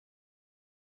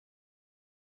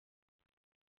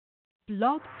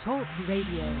Blog Talk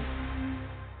Radio.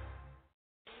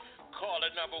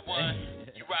 Caller number one,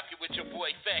 you rockin' with your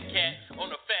boy Fat Cat on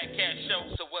the Fat Cat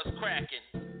Show, so what's crackin'?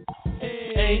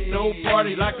 Ain't no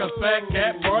party like a fat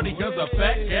cat party, cause a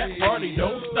fat cat party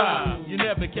don't stop. You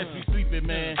never catch me sleeping,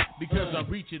 man, because I'm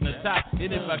reaching the top.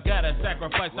 And if I gotta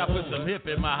sacrifice, I put some hip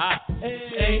in my hop.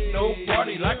 Ain't no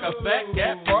party like a fat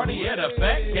cat party. At a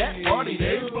fat cat party,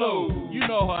 they blow. You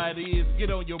know how it is. Get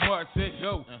on your mark, set,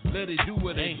 go. Let it do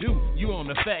what it do. You on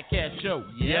the Fat Cat Show.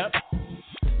 Yep.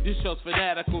 This show's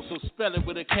fanatical, so spell it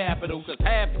with a capital, cause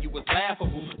half of you was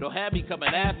laughable. Don't have me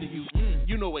coming after you.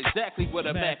 You know exactly what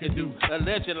a Mac can do. A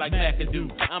legend like Mac can do.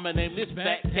 I'ma name this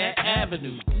Fat Cat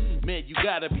Avenue. Man, you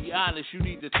gotta be honest, you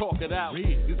need to talk it out. Cause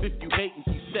if you hate and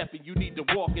keep stepping, you need to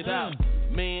walk it out.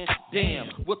 Man, damn,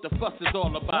 what the fuss is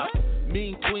all about?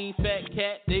 Mean Queen, Fat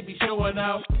Cat, they be showing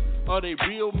out. Are they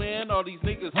real, man? Are these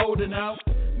niggas holding out?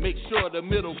 Make sure the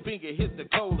middle finger hit the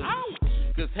colon.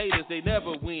 Cause haters, they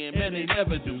never win, man, they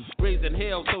never do. Raising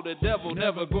hell so the devil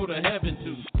never go to heaven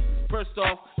too. First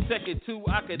off, second two,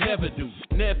 I could never do.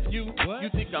 Nephew, you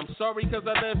think I'm sorry cause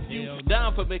I left you?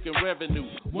 Down for making revenue.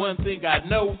 One thing I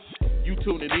know, you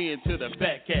tuning in to the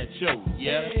Fat Cat Show,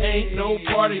 yeah. Ain't no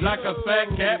party like a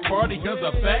fat cat party, cause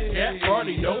a fat cat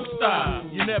party don't stop.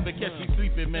 You never catch me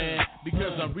sleeping, man,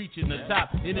 because I'm reaching the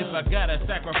top. And if I gotta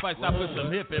sacrifice, I put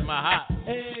some hip in my hop.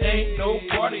 Ain't no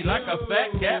party like a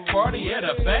fat cat party. At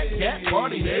a fat cat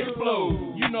party, they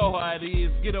blow. You know how it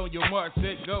is. Get on your mark,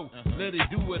 set, go. Let it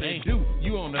do what it do.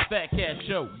 You on the Fat Cat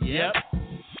Show, yep.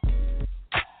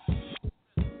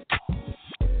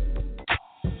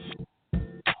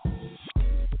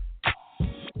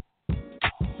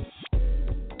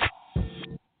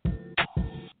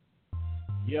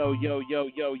 Yo, yo, yo,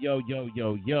 yo, yo, yo,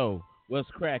 yo, yo. What's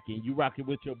cracking? You rocking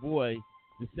with your boy,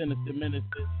 the Sinister Minister,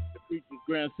 the preacher's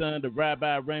grandson, the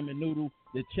Rabbi Raymond Noodle,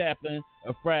 the chaplain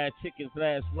of Fried Chicken's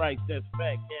Last Rites, that's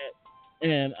Fat Cat.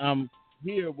 And I'm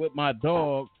here with my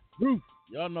dog, Bruce.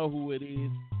 Y'all know who it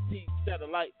is. T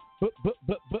Satellite,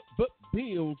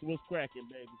 Bills. What's cracking,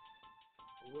 baby?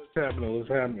 What's happening? What's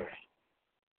happening?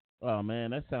 Oh,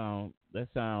 man, that sound,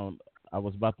 I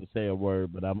was about to say a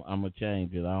word, but I'm going to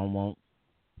change it. I don't want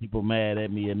people mad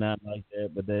at me or nothing like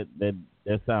that, but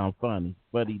that sounds funny.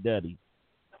 Buddy Duddy.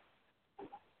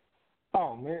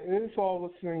 Oh, man, it's all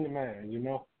what's in your mind, you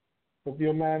know? If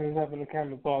your man is having a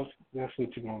kind of thoughts, that's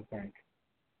what you're going to think.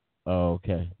 Oh,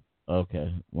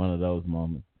 okay. One of those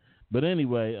moments. But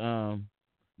anyway,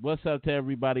 what's up to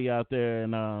everybody out there?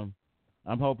 And I'm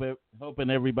hoping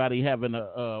everybody having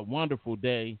a wonderful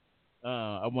day.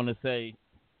 I want to say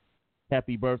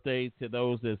happy birthday to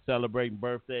those that celebrate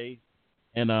birthdays.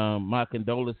 And my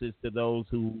condolences to those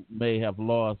who may have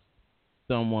lost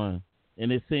someone.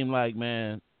 And it seemed like,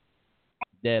 man,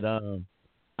 that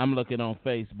I'm looking on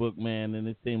Facebook, man, and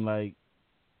it seemed like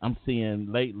I'm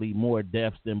seeing lately more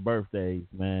deaths than birthdays,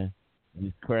 man. And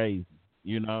it's crazy,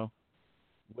 you know?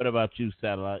 What about you,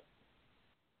 Satellite?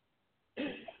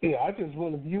 Yeah, I just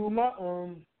went to view my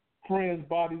friend's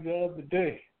body the other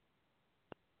day.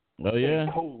 Oh, yeah?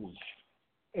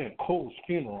 At Cole's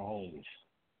funeral homes.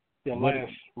 Their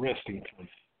last resting place.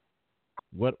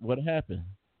 What happened?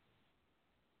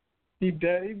 He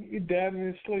died in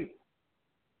his sleep.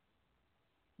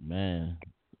 Man,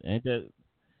 ain't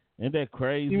that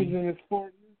crazy? He was in his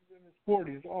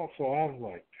 40s also. I was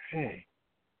like, dang.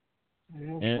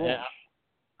 And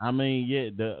I mean, yeah,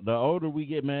 the older we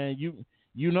get, man,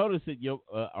 you notice that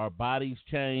our bodies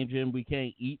changing. We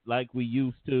can't eat like we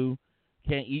used to.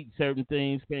 Can't eat certain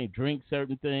things. Can't drink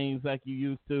certain things like you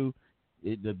used to.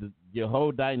 Your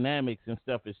whole dynamics and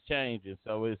stuff is changing,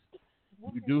 so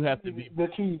you do have to be.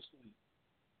 That you used to eat.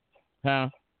 Huh?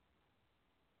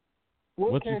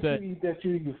 What you can't say? you eat that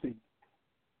you used to eat?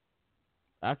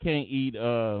 I can't eat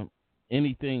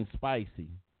anything spicy.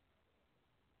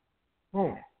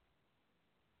 Can't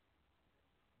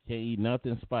eat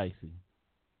nothing spicy.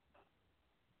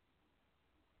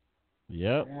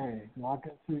 Yep. Dang, well, I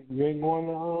can see you ain't going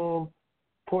to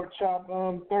pork chop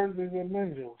Thursdays at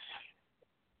Minjo's.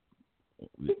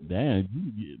 Damn,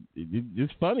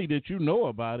 it's funny that you know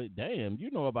about it. Damn, you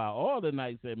know about all the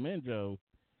nights at Minjo's.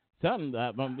 Something,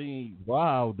 I mean,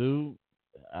 wow, dude.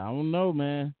 I don't know,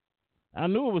 man. I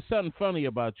knew it was something funny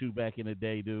about you back in the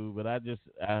day, dude, but I guess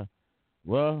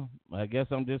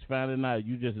I'm just finding out.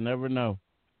 You just never know.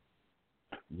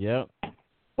 Yep.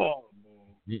 Oh, man.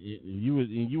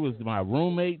 You was my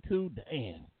roommate, too?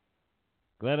 Damn.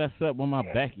 Glad I slept with my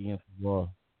back against the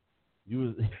wall. You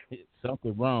was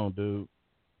something wrong, dude.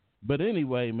 But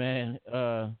anyway, man,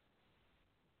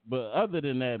 but other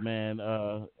than that, man,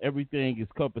 everything is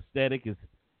copacetic.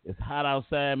 It's hot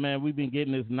outside, man. We've been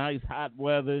getting this nice hot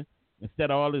weather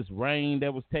instead of all this rain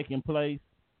that was taking place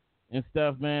and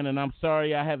stuff, man. And I'm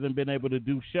sorry I haven't been able to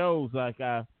do shows like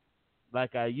I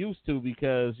used to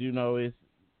because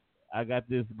I got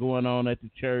this going on at the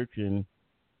church and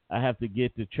I have to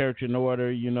get the church in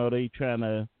order. They trying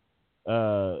to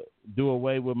do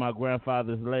away with my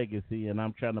grandfather's legacy, and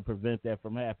I'm trying to prevent that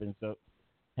from happening.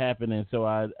 So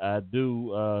I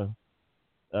do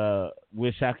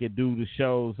wish I could do the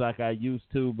shows like I used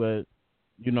to, but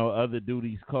other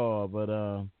duties call. But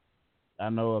I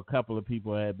know a couple of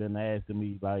people have been asking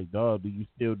me like, "Dog, do you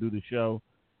still do the show?"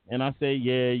 And I say,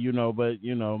 "Yeah, but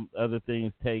other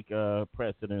things take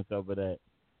precedence over that."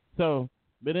 So,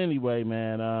 but anyway,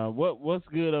 man, what's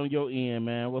good on your end,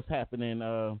 man? What's happening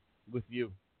with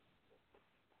you?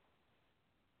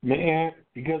 Man,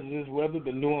 because of this weather,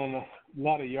 been doing a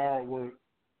lot of yard work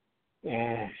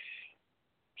and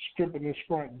stripping this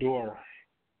front door.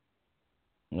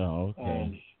 Oh,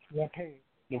 okay. I painted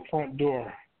the front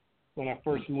door when I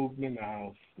first moved in the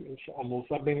house.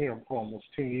 I've been here for almost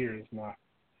 10 years now.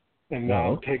 And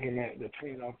now I'm taking the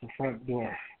paint off the front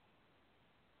door.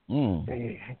 And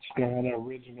it's got the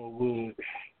original wood.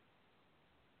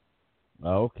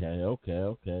 Okay.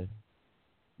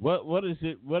 What is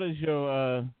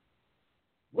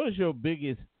your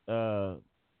biggest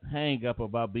hang up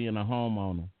about being a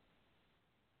homeowner?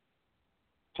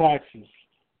 Taxes.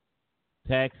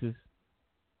 Taxes?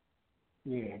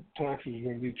 Yeah, taxes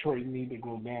in Detroit need to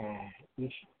go down.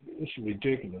 It's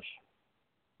ridiculous.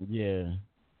 Yeah.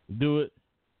 Do it.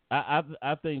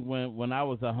 I think when I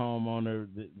was a homeowner,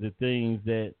 the things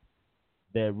that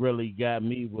really got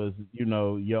me was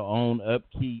your own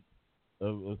upkeep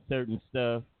of certain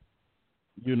stuff.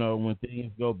 When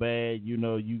things go bad, you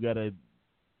gotta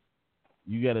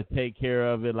take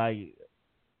care of it. Like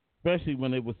especially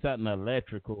when it was something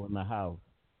electrical in the house,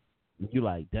 you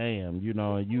like damn,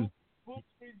 and you. What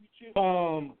street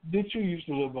did you used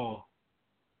to live on?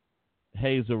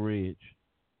 Hazel Ridge.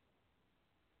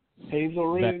 Hazel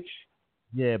Ridge?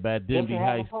 By Denby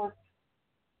High School.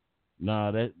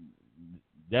 No,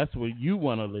 that's where you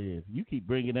want to live. You keep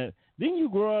bringing that. Didn't you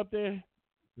grow up there?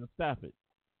 So stop it.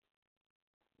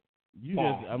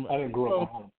 I didn't grow up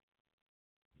at home.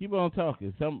 Keep on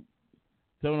talking. Some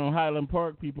on Highland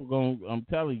Park people I'm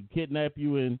telling you, kidnap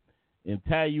you and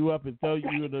tie you up and throw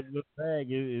you in the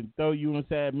bag and throw you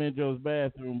inside Menjo's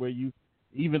bathroom where you,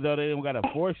 even though they don't got to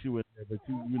force you in there, but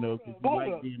because you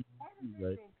like being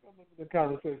right. The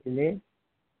conversation, man.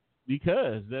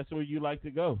 Because that's where you like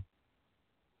to go.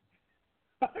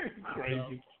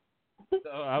 Crazy. So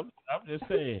I'm just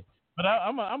saying, but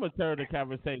I'm gonna turn the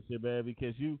conversation, man,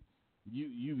 because you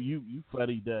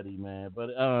fuddy duddy, man. But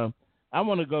I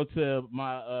want to go to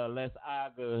my Let's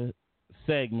Aga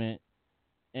segment,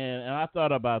 and I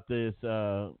thought about this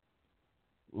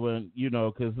when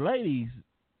because ladies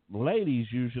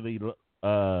usually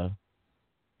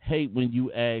hate when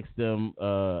you ask them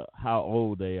how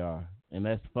old they are, and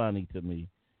that's funny to me.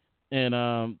 And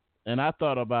I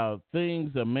thought about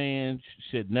things a man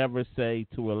should never say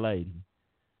to a lady.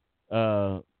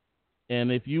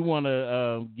 And if you want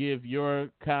to give your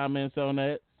comments on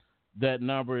that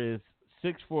number is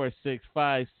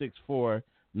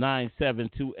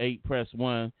 646-564-9728. Press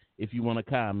 1 if you want to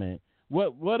comment.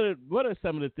 What are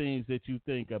some of the things that you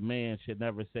think a man should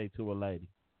never say to a lady?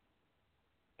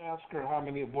 Ask her how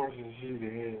many abortions she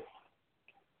had.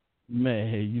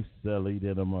 Man, you silly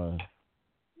little man.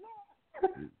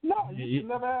 No, you should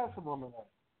never ask a woman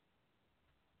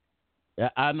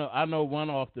that. I know one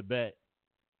off the bat.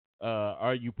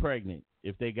 Are you pregnant?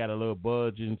 If they got a little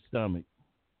bulge in stomach.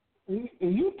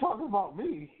 You talking about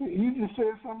me? You just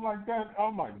said something like that.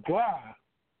 Oh my God!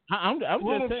 I'm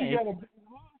just saying.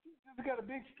 She got a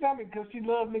big stomach because she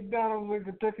loves McDonald's and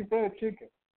Kentucky Fried Chicken.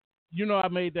 I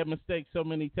made that mistake so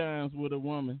many times with a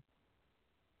woman.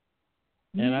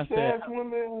 And I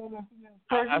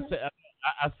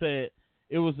said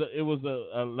it was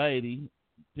a lady,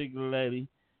 particular lady,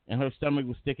 and her stomach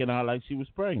was sticking out like she was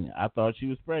pregnant. I thought she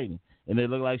was pregnant, and it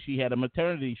looked like she had a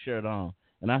maternity shirt on.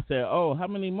 And I said, "Oh, how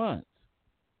many months?"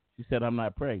 She said, "I'm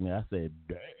not pregnant." I said,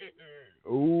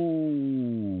 "Damn,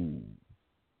 ooh."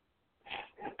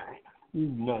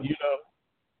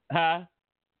 Huh?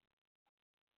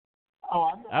 Oh,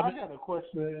 I got a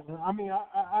question. I mean,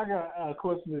 I got a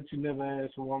question that you never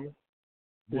asked a woman.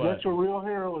 Is that your real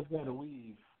hair or is that a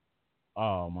weave?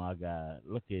 Oh my God!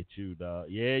 Look at you, dog.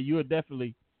 Yeah, you'll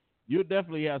definitely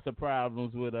have some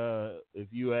problems with if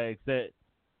you ask that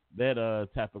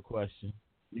type of question.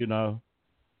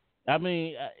 I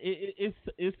mean,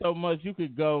 it's so much you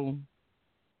could go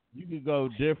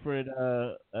different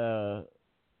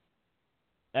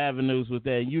avenues with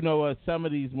that. You know what? Some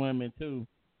of these women too,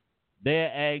 they'll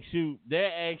ask you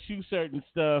certain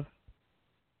stuff,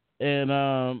 and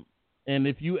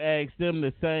if you ask them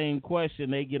the same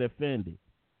question, they get offended.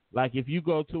 Like if you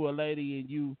go to a lady and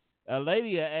a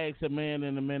lady will ask a man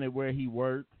in a minute where he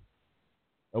works.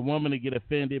 A woman to get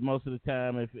offended most of the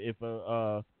time if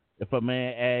a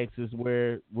man asks us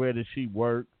where does she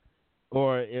work,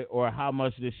 or how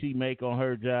much does she make on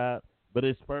her job. But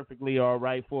it's perfectly all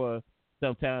right for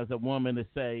sometimes a woman to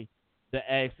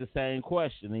ask the same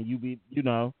question,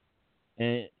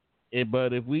 and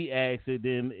but if we ask it,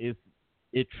 then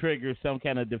it triggers some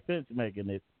kind of defense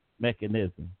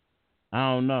mechanism.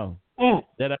 I don't know. I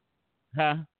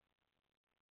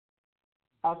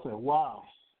said, wow.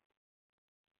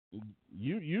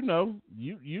 You know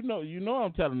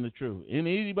I'm telling the truth, and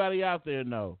anybody out there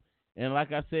know. And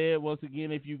like I said, once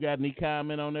again, if you got any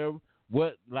comment on there,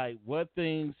 what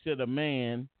things should a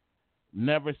man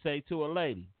never say to a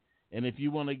lady? And if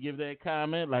you want to give that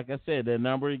comment, like I said, that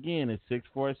number again is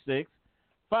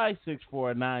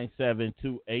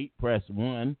 646-564-9728. Press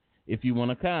 1 if you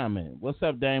want to comment. What's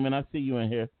up, Damon? I see you in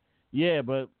here. Yeah,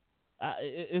 but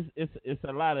it's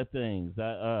a lot of things.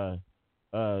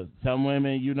 Some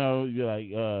women, you're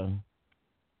like,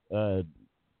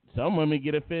 some women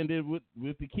get offended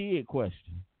with the kid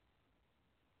question.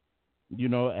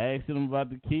 Asking them about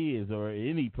the kids or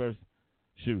any person.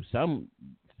 Shoot, some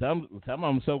of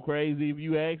them so crazy if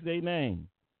you ask their name.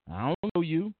 I don't know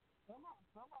you. Some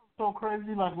so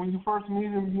crazy, like when you first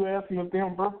meet them, you ask them if they're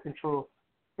on birth control.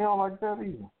 They don't like that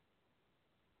either.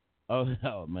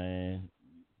 Oh man.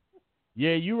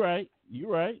 Yeah, you're right.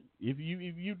 If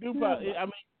you do,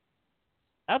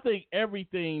 I think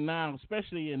everything now,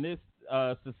 especially in this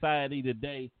society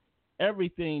today,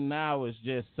 everything now is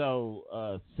just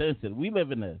so sensitive. We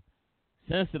live in a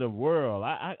sensitive world.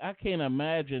 I can't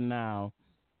imagine now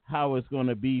how it's going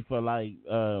to be for like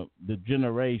the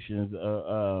generations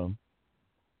of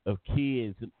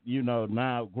kids.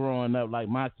 Now growing up, like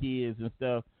my kids and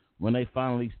stuff, when they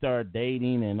finally start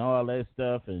dating and all that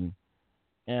stuff, and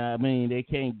I mean they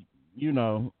can't.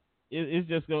 It's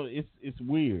just it's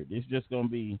weird. It's just gonna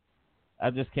be. I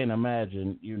just can't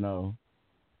imagine,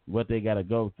 what they got to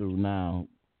go through now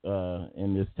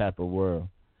in this type of world,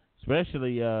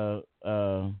 especially. I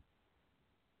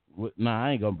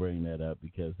ain't gonna bring that up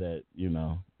because that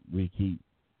we keep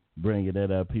bringing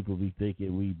that up. People be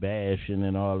thinking we bashing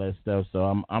and all that stuff. So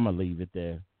I'm gonna leave it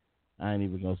there. I ain't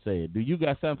even gonna say it. Do you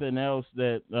got something else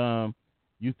that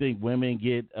you think women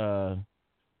get?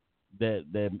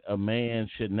 That a man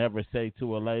should never say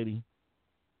to a lady?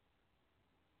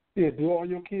 Yeah, do all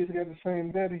your kids got the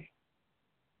same daddy?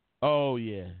 Oh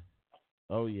yeah.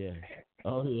 Or you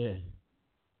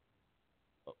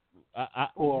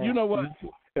know what?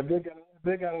 If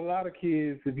they got a lot of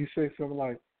kids, if you say something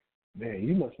like, "Man,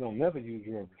 you must don't never use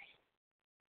rubbers."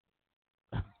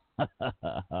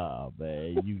 Oh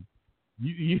man, you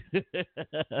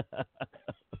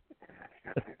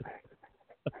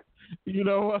You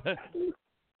know what?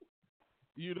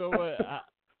 You know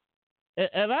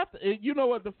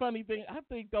what? The funny thing, I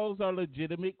think those are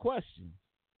legitimate questions.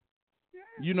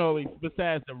 Yeah.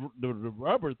 Besides the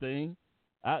rubber thing,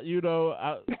 but I'll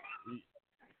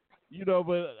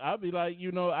be like,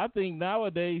 I think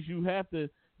nowadays you have to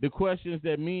the questions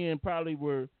that men probably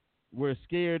were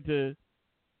scared to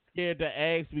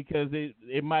ask because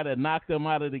it might have knocked them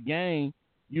out of the game.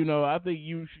 I think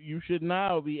you should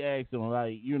now be asking,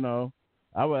 like,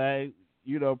 I would ask,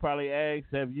 probably ask,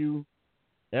 have you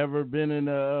ever been in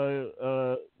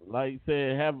like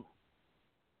say, have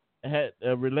had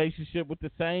a relationship with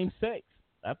the same sex?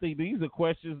 I think these are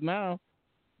questions now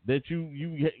that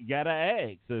you gotta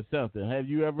ask or something. Have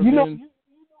you ever been?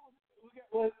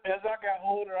 As I got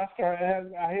older, I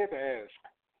had to ask.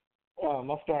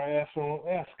 I started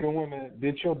asking women,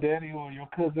 did your daddy or your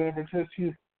cousin ever touch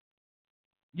you?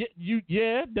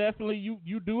 Yeah, definitely.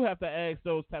 You do have to ask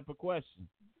those type of questions.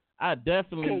 I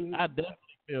definitely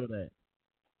feel that.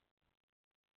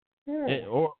 Yeah.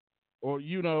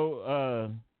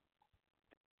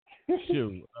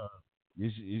 Shoot.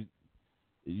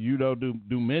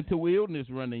 Do mental illness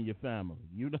run in your family?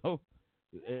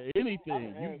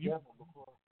 Anything.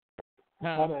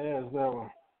 I'd ask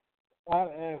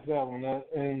that one.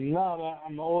 And now that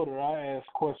I'm older, I ask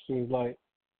questions like,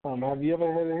 have you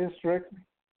ever had a hysterectomy?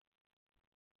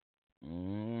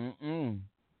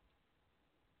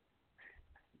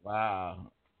 Wow.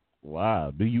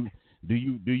 Do you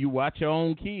watch your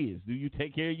own kids? Do you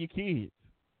take care of your kids?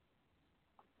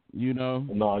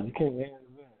 No, you can't ask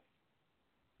that.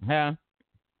 Huh?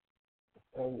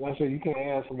 I said you can't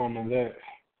ask a woman that.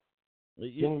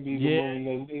 Them be the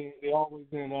women that they always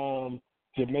in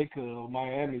Jamaica or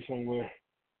Miami somewhere.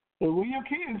 So where your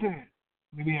kids at?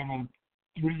 We be having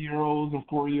 3-year-olds and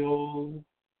 4-year-olds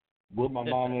with my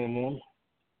mama and them.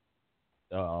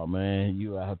 Oh man,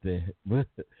 you out there. But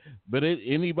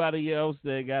anybody else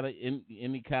that got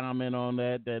any comment on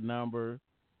that? That number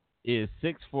is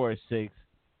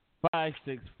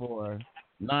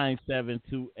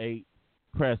 646-564-9728.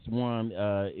 Press 1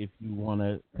 if you want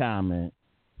to comment.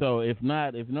 So if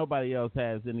nobody else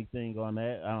has anything on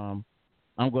that,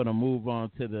 I'm going to move on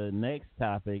to the next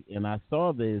topic. And I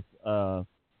saw this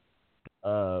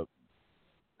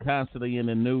constantly in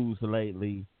the news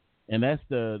lately, and that's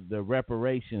the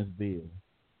reparations bill,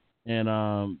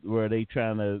 and where they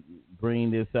trying to bring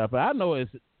this up. I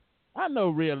know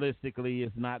realistically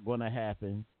it's not going to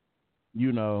happen,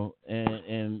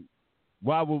 and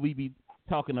why would we be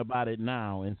talking about it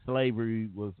now? And slavery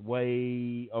was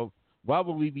why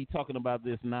would we be talking about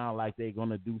this now like they're going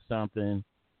to do something,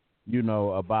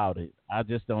 about it? I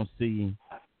just don't see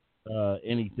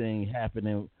anything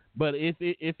happening. But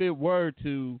if it were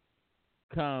to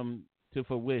come to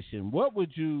fruition, what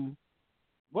would you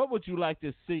like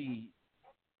to see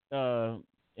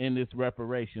in this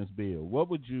reparations bill? What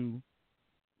would you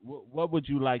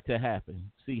like to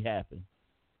see happen?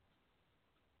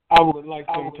 I would like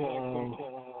them to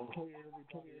clear every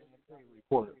credit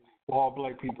report for all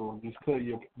black people. Just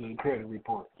clear the credit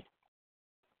report.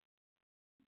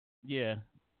 Yeah.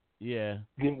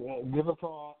 Give us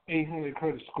all 800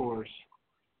 credit scores.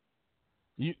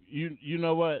 You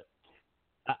know what?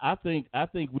 I think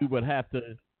we would have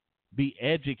to be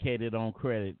educated on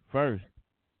credit first.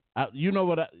 You know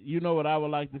what I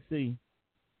would like to see?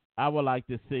 I would like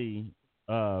to see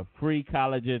free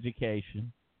college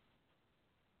education.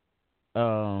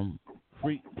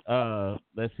 Free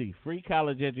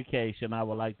college education. I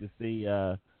would like to see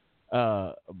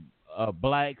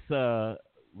blacks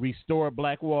restore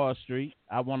Black Wall Street.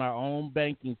 I want our own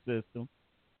banking system.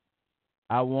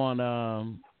 I want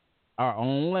our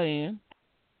own land.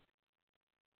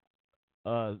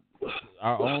 Our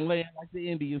own land like the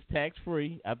Indians, tax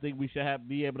free. I think we should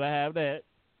be able to have that,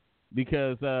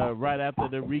 because right after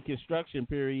the Reconstruction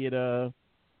period,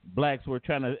 blacks were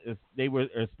they were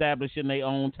establishing their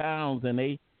own towns, and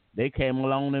they came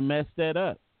along and messed that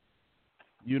up.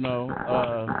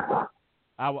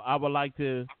 I would like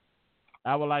to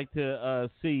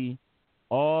see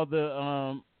all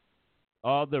the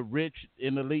rich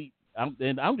and elite.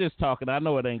 I'm just talking. I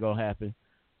know it ain't gonna happen.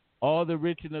 All the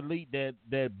rich and elite that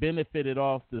benefited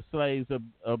off the slaves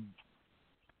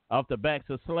off the backs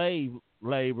of slave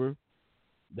labor,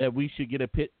 that we should get a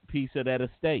piece of that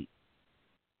estate.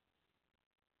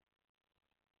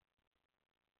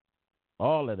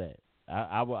 All of that.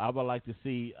 I would like to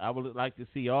see. I would like to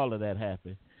see all of that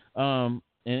happen. And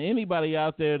anybody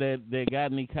out there that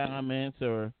got any comments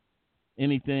or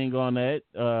anything on that,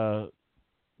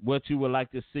 what you would like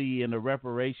to see in the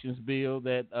reparations bill,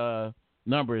 that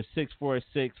number is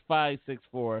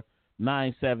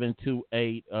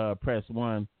 646-564-9728. Press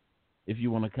 1 if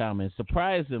you want to comment.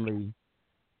 Surprisingly,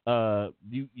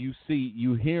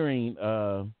 you hearing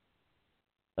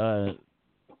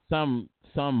some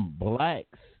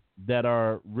blacks that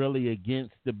are really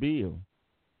against the bill.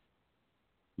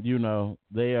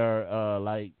 They are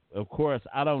like, of course,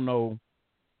 I don't know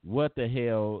what the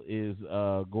hell is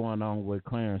going on with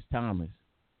Clarence Thomas.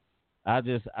 I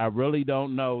really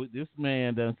don't know. This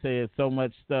man done said so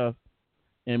much stuff,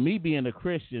 and me being a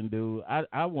Christian dude, I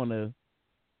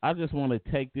just want to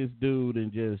take this dude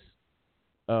and just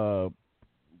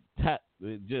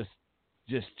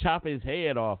chop his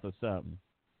head off or something.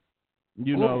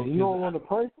 You don't want to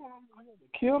pray for him? You want to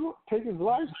kill him? Take his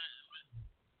life?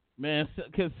 Man,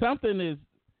 because something is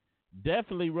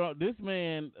definitely wrong. This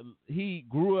man, he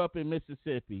grew up in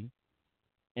Mississippi,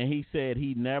 and he said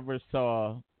he never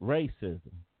saw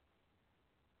racism.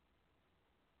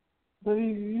 But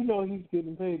he's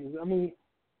getting paid. I mean,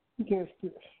 he can't.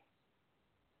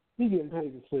 He's getting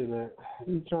paid to say that.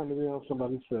 He's trying to be on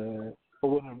somebody's side or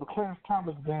whatever. But Clarence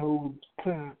Thomas, who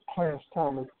Clarence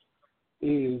Thomas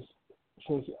is,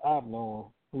 since I've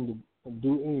known him to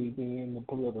do anything in the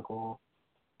political,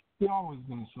 he's always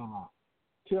been a sellout.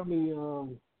 Tell me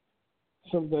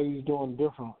something he's doing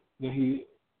different that he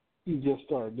just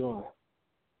started doing.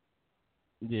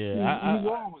 Yeah,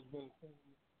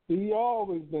 he's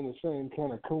always been the same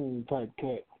kind of coon type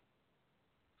cat.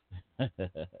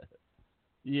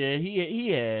 Yeah, he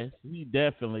has. He's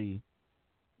definitely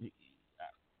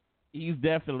a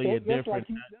different. That's like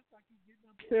he's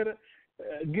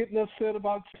getting upset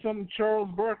about something Charles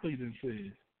Barkley done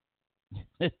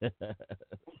said.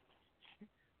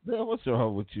 Man, what's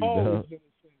wrong with you, Always dog? been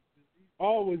the same.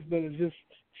 Always been to just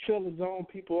sell his own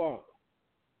people out.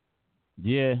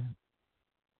 Yeah,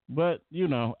 but you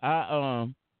know, I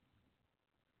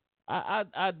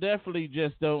definitely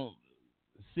just don't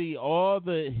see all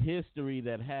the history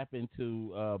that happened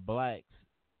to blacks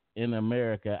in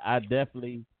America.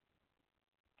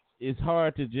 It's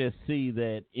hard to just see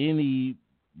that any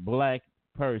black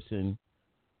person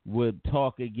would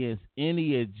talk against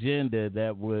any agenda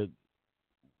that would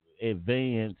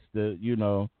advance the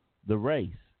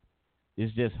race.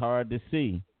 It's just hard to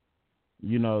see,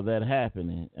 that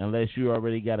happening unless you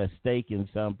already got a stake in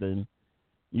something.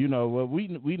 Well,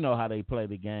 we know how they play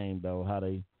the game though, how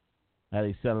they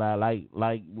sell out,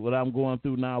 like what I'm going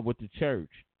through now with the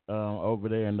church over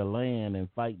there in the land and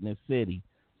fighting the city.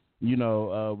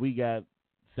 We got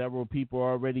several people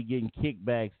already getting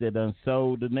kickbacks that done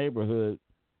sold the neighborhood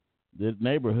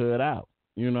out.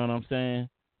 You know what I'm saying?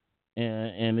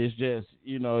 And it's just,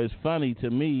 it's funny to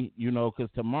me, because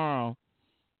tomorrow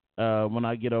when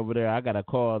I get over there, I got to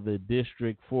call the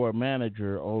District 4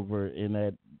 manager over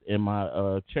in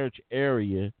my church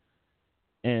area,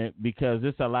 and because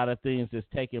there's a lot of things that's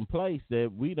taking place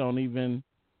that we don't even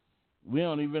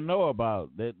know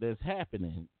about that's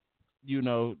happening.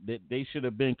 That they should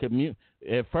have been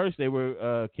at first they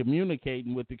were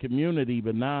communicating with the community,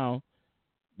 but now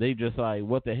they just like,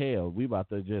 what the hell? We about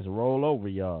to just roll over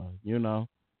y'all,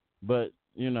 But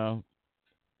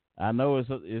I know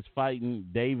it's fighting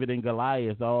David and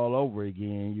Goliath all over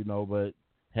again, But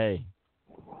hey,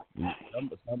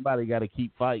 somebody got to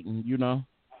keep fighting,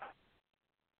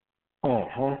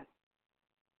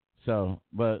 So,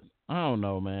 but I don't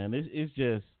know, man. It's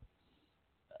just.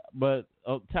 But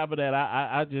on top of that,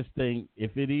 I just think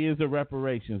if it is a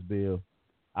reparations bill,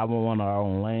 I want our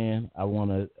own land. I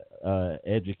want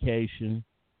education,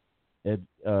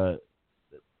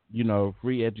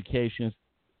 free education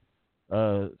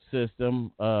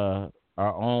system, our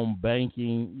own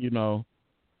banking,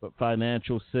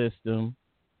 financial system.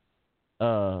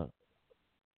 I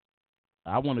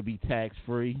want to be tax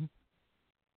free.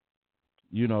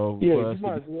 Yeah, you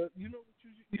might as well.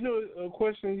 A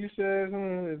question you said,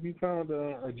 if you found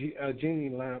a genie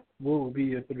lamp, what would be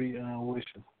your 3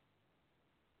 wishes?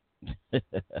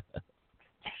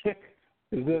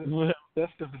 That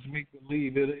stuff is make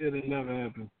believe. It'll never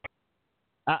happen.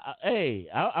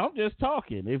 I'm just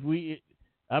talking.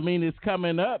 It's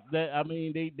coming up that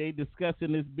they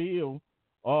discussing this bill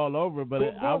all over, but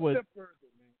I would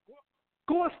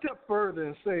go a step further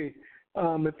and say,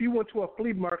 if you went to a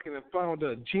flea market and found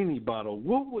a genie bottle,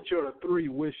 what would your 3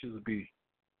 wishes be?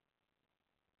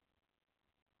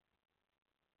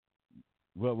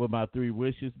 What would my 3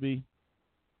 wishes be?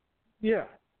 Yeah.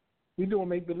 We doing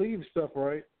make-believe stuff,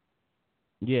 right?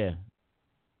 Yeah.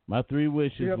 My 3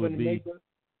 wishes would be...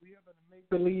 We having a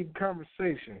make-believe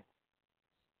conversation.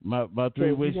 My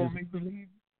 3 wishes... Make-believe?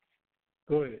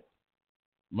 Go ahead.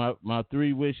 My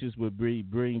 3 wishes would be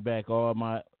bring back all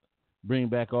my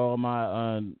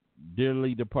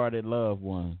dearly departed loved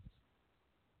ones.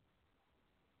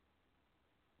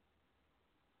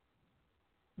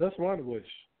 That's one wish.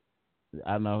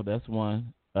 I know that's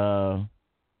one. I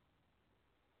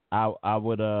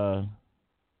wouldn't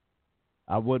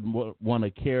want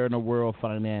to care in the world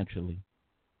financially.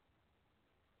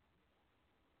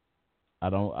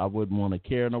 I wouldn't want to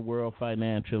care in the world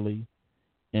financially,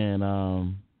 and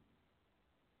I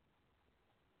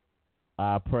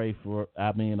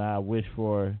wish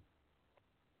for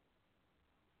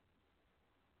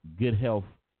good health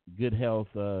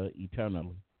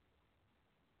eternally.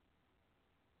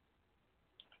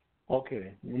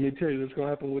 Okay, let me tell you what's gonna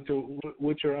happen with your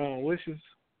wishes.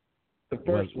 The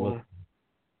first one,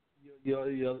 your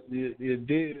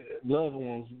dead loved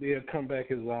ones, they'll come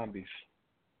back as zombies.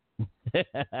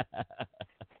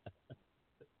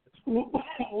 What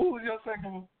was your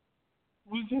second one?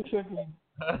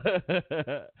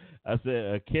 I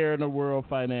said care in the world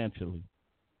financially.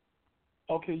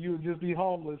 Okay, you would just be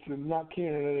homeless and not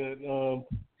caring that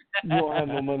you don't have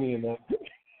no money in that.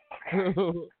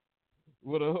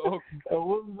 What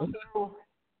was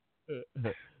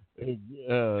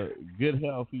the good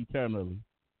health eternally.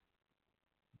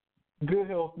 Good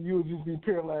health, you would just be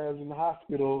paralyzed in the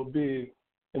hospital bed,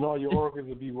 and all your organs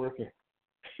would be working.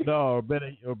 No,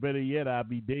 or better yet, I'd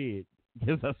be dead.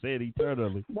 Because I said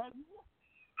eternally.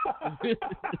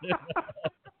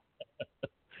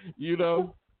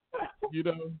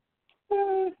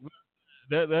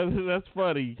 That's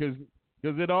funny because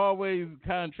it always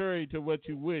contrary to what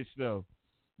you wish though.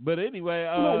 But anyway,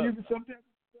 sometimes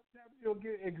you'll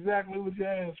get exactly what you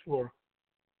asked for.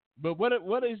 But what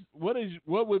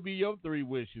would be your 3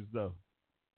 wishes though?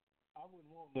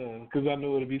 wouldn't want none because I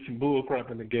know it'll be some bull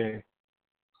crap in the game.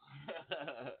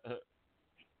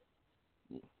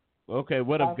 Okay,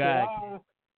 what if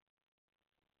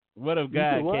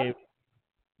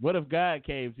God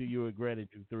came to you and granted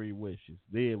you 3 wishes?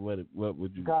 Then what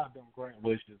would you? God don't grant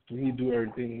wishes. He do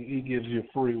everything. He gives you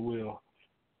free will.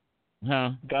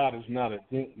 Huh? God is not a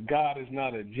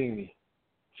genie,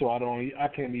 so I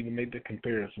can't even make the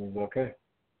comparisons. Okay.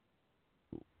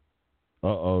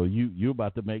 You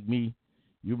about to make me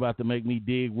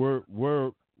dig word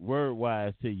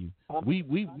wise to you. We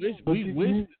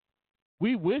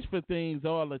wish for things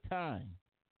all the time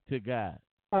to God.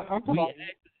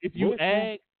 If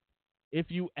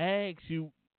you ask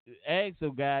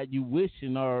of God, you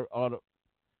wishing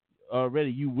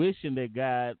already. You wishing that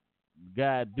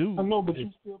God do. I know, but you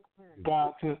still comparing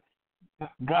God to.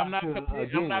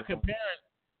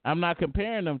 I'm not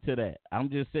comparing them to that. I'm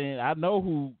just saying I know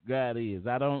who God is.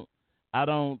 I don't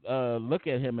look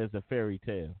at him as a fairy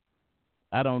tale.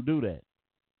 I don't do that.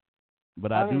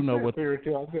 But I do know what fairy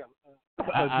tale.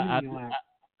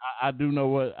 I do know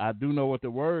what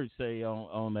the words say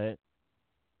on that.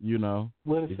 You know,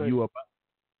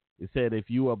 it said if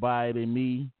you abide in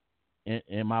me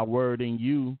and my word in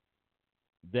you,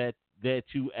 that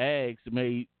you ask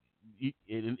and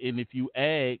if you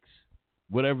ask,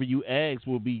 whatever you ask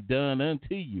will be done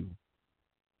unto you.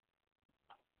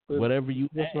 But whatever you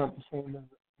that's ask. not the same as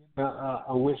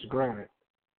a wish granted.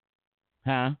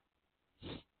 Huh?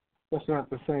 That's not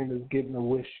the same as getting a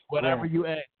wish. Whatever you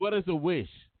ask. What is a wish?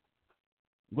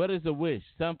 What is a wish?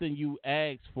 Something you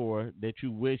ask for that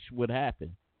you wish would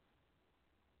happen.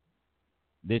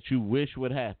 That you wish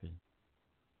would happen.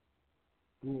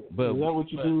 But is that what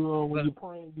you do when you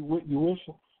pray? You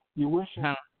wish.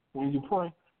 Huh? When you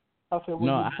pray. I said when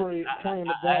you pray, praying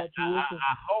to God, you wish.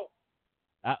 I hope.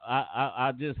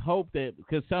 I just hope that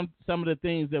because some of the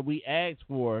things that we ask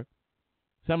for,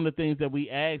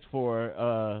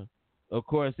 of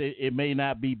course, it may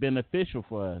not be beneficial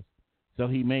for us. So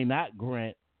he may not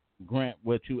grant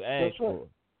what you ask for.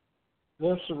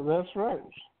 That's right.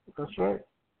 That's right.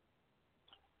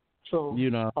 So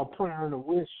a prayer and a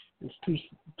wish is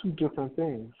two different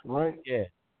things, right? Yeah.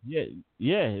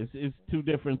 It's 2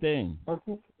 different things.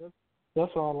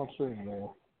 That's all I'm saying, man.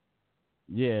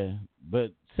 Yeah,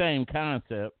 but same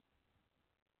concept.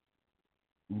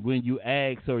 When you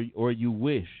ask or you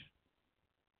wish,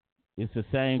 it's the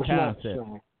same concept.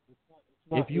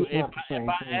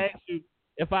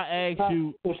 If I ask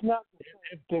you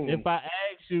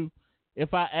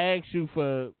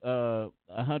for $100,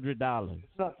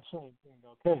 it's not the same thing,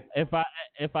 okay?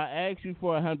 If I ask you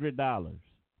for $100,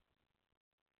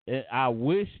 I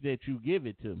wish that you give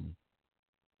it to me.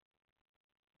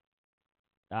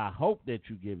 I hope that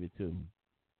you give it to me.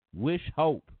 Wish,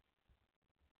 hope.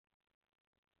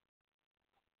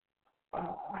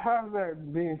 How's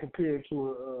that being compared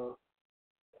to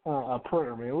a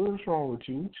prayer, man? What's wrong with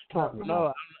you? What you talking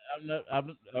about? No,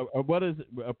 I'm not. What is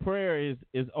a prayer?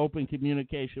 Is open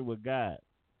communication with God.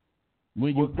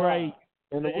 When you pray,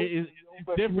 it's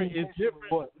different. It's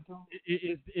different.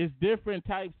 It's different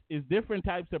types. It's different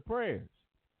types of prayers.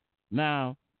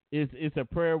 Now, it's a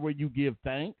prayer where you give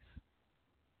thanks,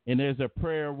 and there's a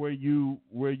prayer where you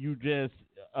just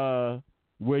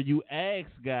where you ask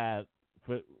God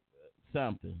for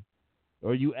something,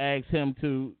 or you ask Him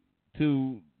to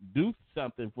do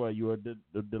something for you or to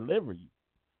deliver you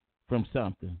from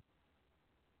something.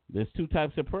 There's 2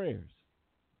 types of prayers.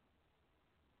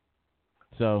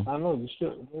 So I know that's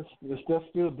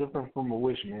still different from a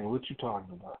wish, man. What you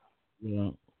talking about?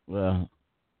 Well,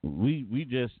 we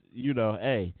just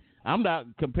hey, I'm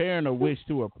not comparing a wish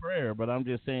to a prayer, but I'm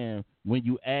just saying when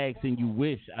you ask and you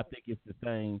wish, I think it's the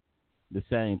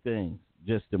same thing.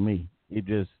 Just to me, it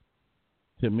does.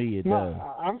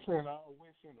 I'm saying I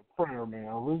wish in a prayer, man.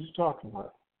 What are you talking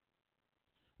about?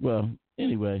 Well,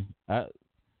 anyway,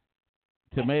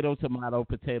 tomato,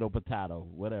 potato,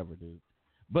 whatever, dude.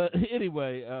 But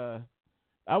anyway,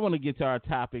 I want to get to our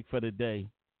topic for today.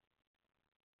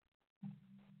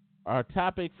 Our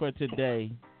topic for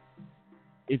today,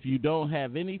 if you don't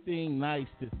have anything nice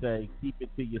to say, keep it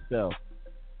to yourself.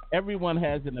 Everyone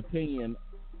has an opinion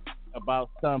about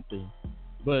something,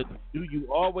 but do you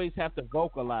always have to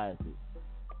vocalize it?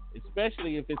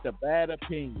 Especially if it's a bad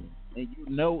opinion and you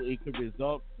know it could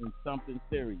result in something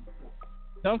serious.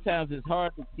 Sometimes it's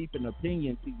hard to keep an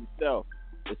opinion to yourself,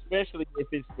 especially if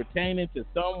it's pertaining to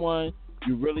someone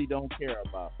you really don't care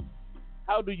about.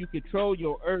 How do you control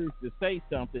your urge to say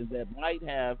something that might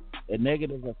have a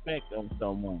negative effect on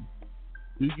someone?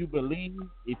 Do you believe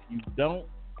if you don't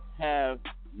have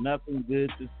nothing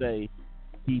good to say,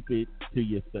 keep it to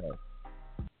yourself?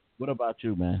 What about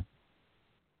you, man?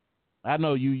 I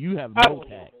know you have no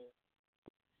tact.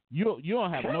 You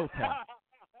don't have no tact.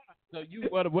 So you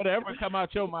whatever come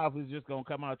out your mouth is just gonna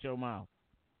come out your mouth.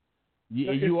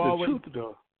 You always, truth,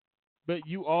 though. But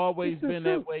you always been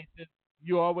that way since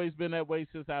you always been that way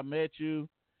since I met you.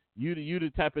 You the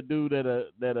type of dude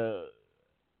that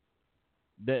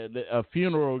a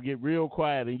funeral get real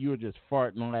quiet and you'll just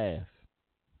fart and laugh.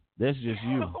 That's just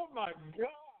you. Oh my god!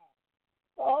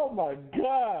 Oh my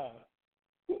god!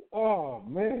 Oh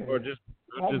man! Or just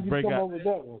break out. Over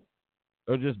that one?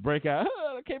 Or just break out.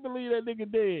 Oh, I can't believe that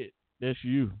nigga dead. That's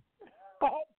you.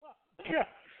 Oh my god!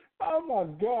 Oh my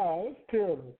god! That's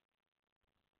terrible.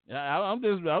 I'm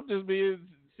just being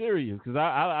serious because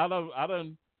I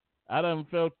done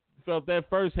felt that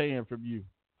firsthand from you.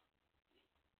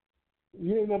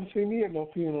 You ain't never seen me at no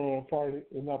funeral party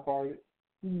in that party.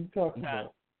 What are you talking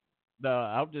about? No,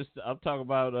 I'm talking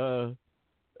about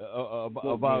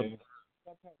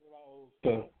Stop talking about old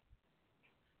stuff.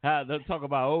 How they talk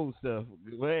about old stuff.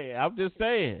 Hey, I'm just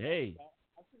saying, hey.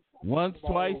 Once,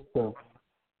 twice,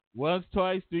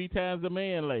 3 times a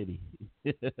man, lady.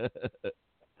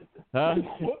 Huh?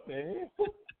 What, man?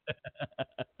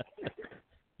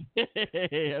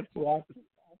 Well, I'll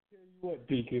tell you what,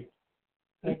 Deacon.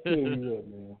 I'll tell you what,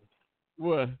 man.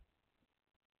 What?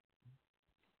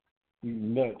 You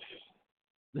nuts.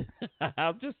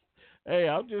 I'm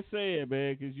just saying,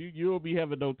 man, because you'll be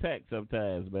having no tact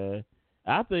sometimes, man.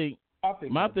 I think that's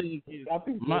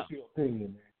your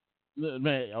opinion,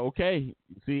 man. Okay.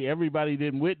 See, everybody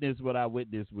didn't witness what I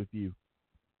witnessed with you.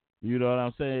 You know what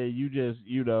I'm saying? You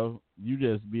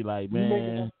just be like,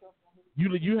 man,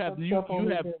 you have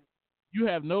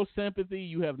no sympathy,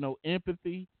 you have no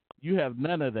empathy, you have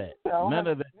none of that. None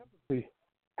of that. Empathy.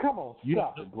 Come on,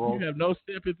 stop it, bro. You have no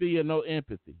sympathy and no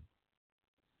empathy.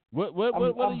 What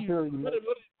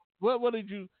did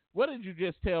you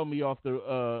just tell me off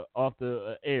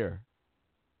the air?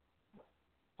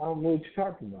 I don't know what you're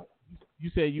talking about. You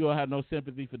said you don't have no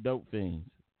sympathy for dope fiends.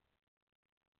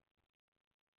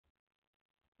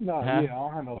 No, yeah, I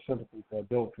don't have no sympathy for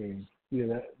dope fiends. Yeah,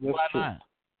 that's why true. not?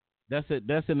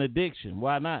 That's an addiction.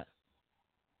 Why not?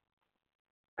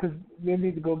 Because they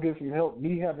need to go get some help.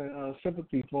 Me having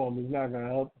sympathy for them is not going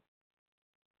to help.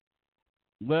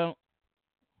 Well,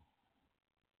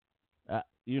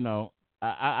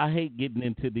 I hate getting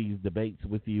into these debates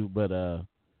with you, but I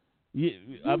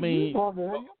mean, you're fucking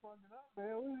up,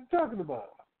 man. What are you talking about?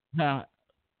 Now,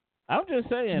 I'm just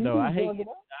saying though, I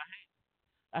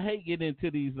hate getting into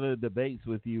these little debates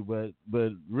with you,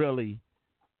 but really,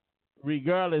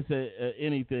 regardless of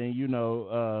anything,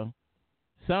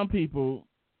 some people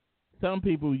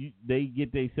they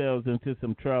get themselves into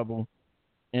some trouble,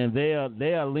 and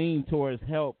they'll lean towards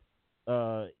help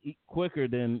quicker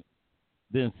than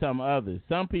some others.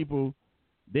 Some people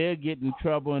they'll get in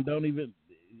trouble and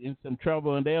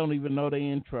they don't even know they're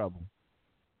in trouble.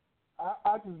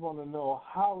 I just want to know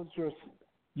how is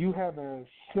you having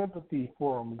sympathy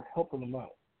for them and helping them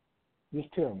out.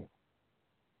 Just tell me.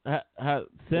 How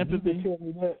sympathy? You tell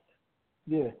me that.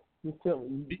 Yeah, just tell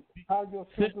me. How your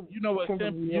sympathy? You know what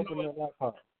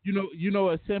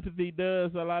sympathy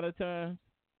does a lot of times.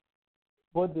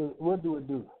 What do it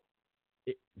do?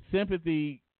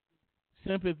 Sympathy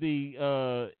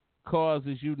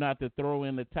causes you not to throw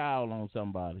in the towel on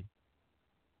somebody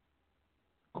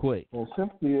quick. Well,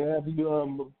 sympathy have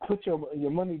you put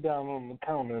your money down on the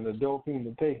counter and the dolphin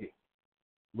to take it.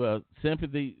 Well,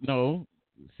 sympathy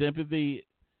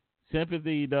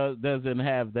doesn't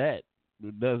have that.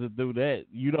 It doesn't do that.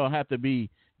 You don't have to be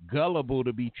gullible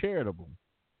to be charitable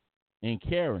and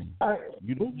caring.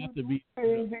 You don't have to be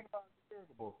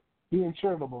charitable. Being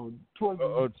charitable towards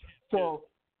so.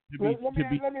 Let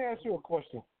me ask you a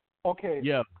question. Okay.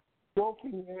 Yeah.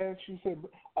 Dolphin asked you, said,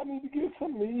 I need to get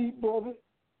something to eat, brother.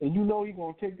 And you know he's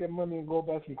going to take that money and go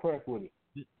buy some crack with it.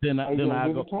 Then I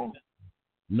go.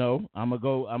 No, I'm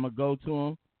gonna go to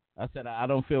him. I said I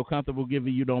don't feel comfortable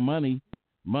giving you no money.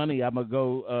 I'm gonna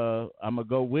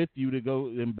go with you to go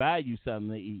and buy you something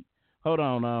to eat. Hold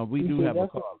on, we do have a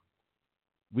call.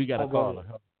 We got a caller.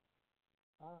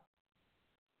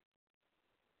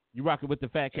 You rocking with the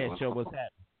Fat Cat Show?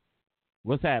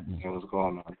 What's happening? Hey, what's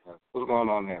going on? What's going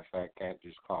on there, Fat Cat?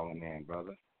 Just calling in,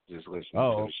 brother. Just listening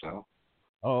to the show.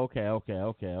 Oh, okay.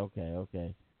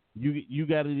 You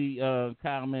got any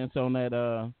comments on that?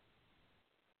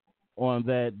 On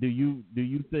that, do you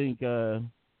think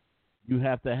you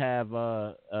have to have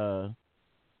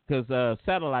because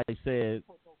Satellite said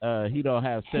he don't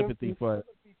have sympathy for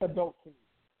dope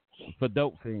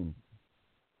fiends.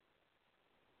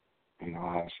 You know,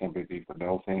 I have sympathy for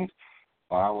dope fiends.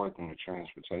 Well, I worked in the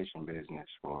transportation business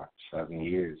for 7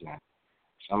 years, and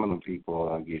some of the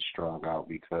people get strung out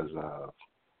because of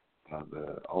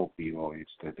the opioids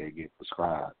that they get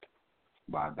prescribed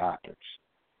by doctors,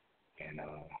 and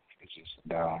it's just a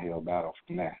downhill battle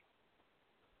from there.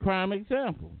 Prime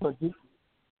example. But do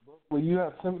you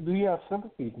have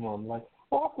sympathy for him? Like,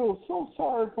 I feel so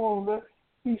sorry for him that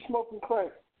he's smoking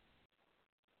crack.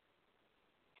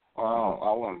 Well,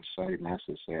 I wouldn't say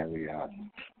necessarily.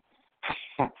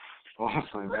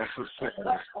 Honestly,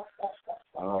 necessarily.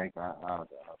 I'm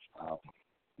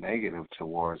negative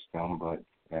towards them, but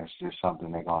that's just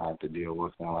something they're gonna have to deal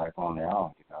with in life on their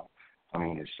own. You know, I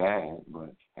mean, it's sad,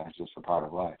 but that's just a part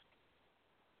of life.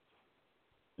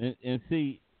 And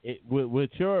see,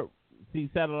 with your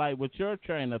satellite, with your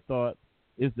train of thought,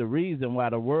 is the reason why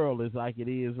the world is like it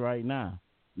is right now.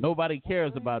 Nobody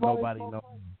cares about nobody no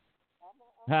more.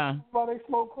 Huh? Why they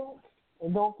smoke crack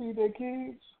and don't feed their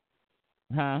kids?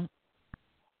 Huh?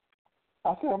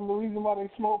 I said I'm the reason why they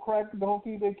smoke crack and don't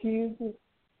feed their kids.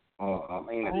 I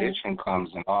mean, addiction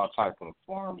comes in all type of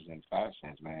forms and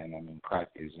fashions, man. I mean, crack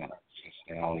isn't just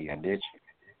the only addiction.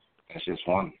 That's just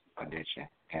one addiction,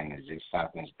 and it just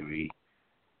happens to be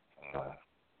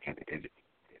it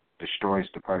destroys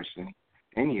the person.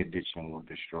 Any addiction will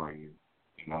destroy you.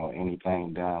 You know,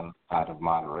 anything done out of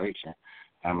moderation.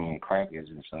 I mean, crack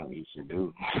isn't something you should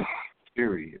do,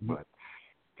 period. But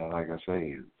like I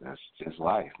say, that's just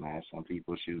life, man. Some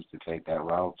people choose to take that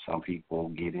route. Some people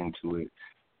get into it,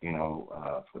 you know,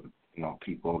 for the,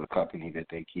 people, the company that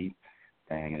they keep.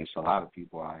 And there's a lot of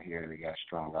people out here that got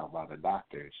strung out by the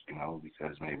doctors, you know,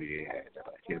 because maybe they had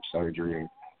hip surgery or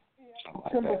something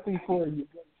like that. Sympathy for you.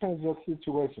 Change your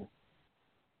situation.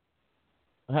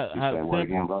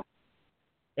 Again, bro?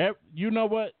 You know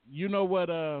what?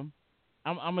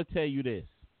 I'm gonna tell you this.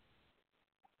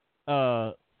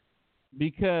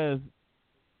 Because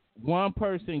one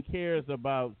person cares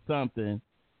about something,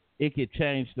 it could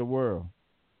change the world.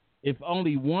 If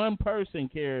only one person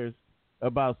cares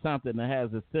about something and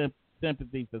has a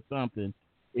sympathy for something,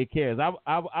 it cares.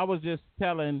 I was just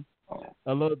telling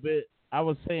a little bit. I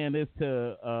was saying this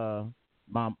to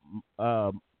my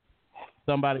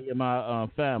somebody in my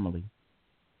family,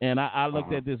 and I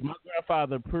looked at this. My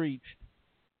grandfather preached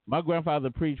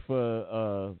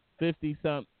for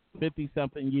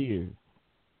 50-something years,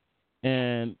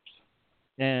 and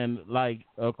like,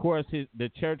 of course, the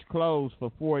church closed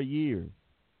for 4 years,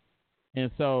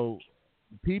 and so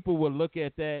people would look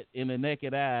at that in the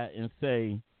naked eye and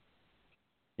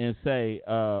say,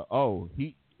 oh,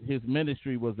 his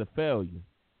ministry was a failure.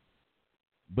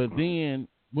 But then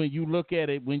when you look at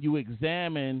it, when you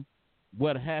examine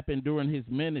what happened during his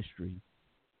ministry,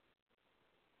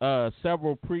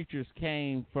 several preachers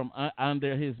came from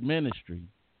under his ministry,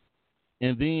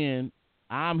 and then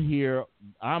I'm here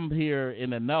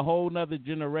in a whole nother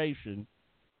generation,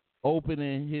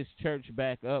 opening his church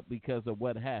back up because of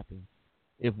what happened.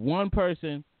 If one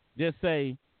person, just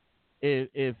say,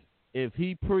 if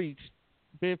he preached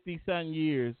 50-something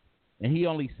years and he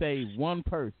only saved one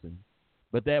person,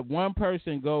 but that one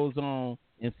person goes on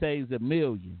and saves 1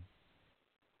 million,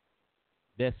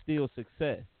 that's still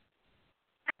success.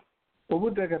 But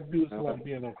what that got to do with somebody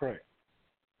being on crack?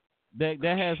 That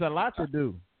has a lot to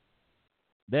do.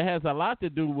 That has a lot to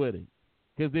do with it.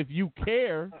 Because if you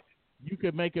care, you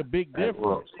can make a big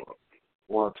difference.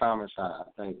 Well, Thomas, I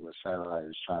think what Satellite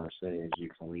is trying to say is you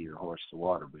can lead a horse to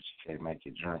water, but you can't make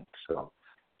it drink. So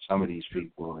some of these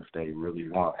people, if they really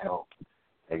want help,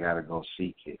 they got to go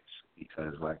seek it.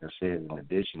 Because, like I said, an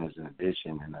addiction is an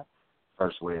addiction, and the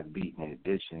first way of beating an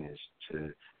addiction is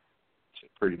to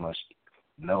pretty much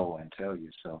know and tell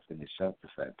yourself and accept the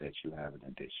fact that you have an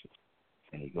addiction.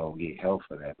 And you're going to get help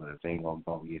for that. But if they ain't going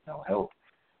to get no help,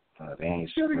 they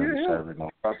ain't really serving no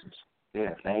purpose.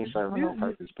 Yeah, they ain't serving no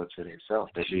purpose but to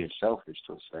themselves. They're being selfish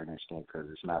to a certain extent because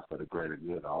it's not for the greater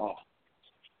good at all.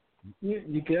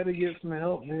 You got to get some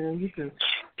help, man. You can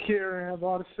care and have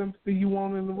all the sympathy you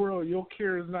want in the world. Your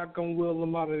care is not going to will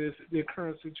them out of their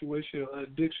current situation of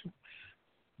addiction.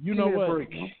 You know what?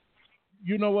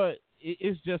 You know what?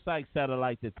 It's just like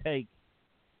Satellite to take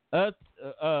the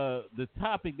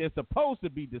topic that's supposed to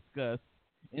be discussed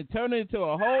and turn it into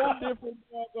a whole different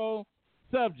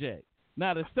subject.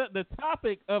 Now, the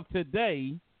topic of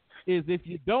today is if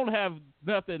you don't have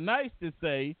nothing nice to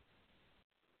say,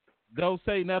 don't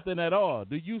say nothing at all.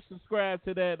 Do you subscribe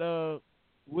to that,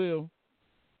 Will?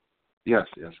 Yes,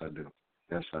 I do.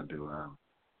 Yes, I do.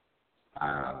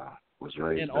 I was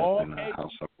raised up in a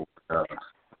house of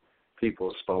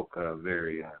people spoke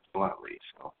very bluntly.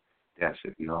 So, yes,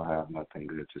 if you don't have nothing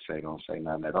good to say, don't say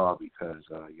nothing at all because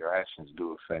your actions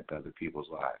do affect other people's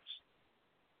lives.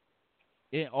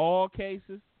 in all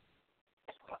cases?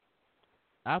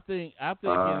 I think in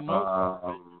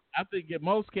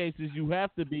most cases you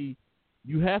have to be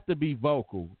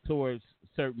vocal towards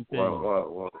certain things.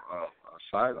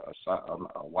 A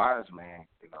wise man,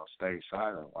 stays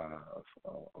silent while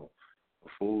a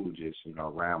fool just,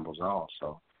 rambles on.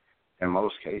 So in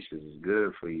most cases, it's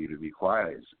good for you to be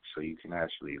quiet so you can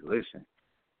actually listen.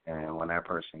 And when that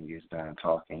person gets done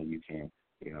talking, you can,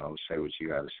 say what you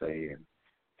got to say and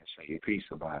say your piece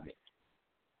about it.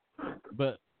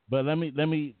 But let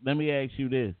me ask you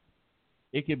this: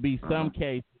 it could be some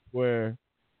cases where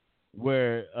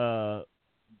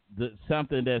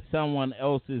something that someone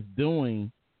else is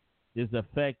doing is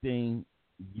affecting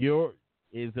you,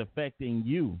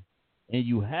 and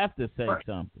you have to say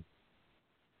something.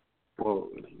 Well,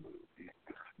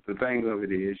 the thing of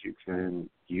it is,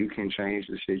 you can change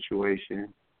the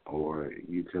situation, or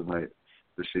you can let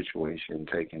the situation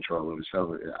take control of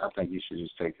itself. I think you should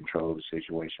just take control of the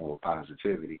situation with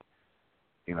positivity.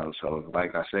 So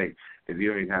like I say, if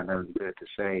you ain't got nothing good to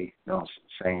say, don't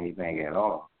say anything at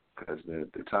all, because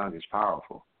the tongue is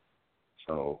powerful.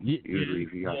 So usually,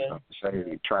 if you got something to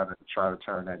say, try to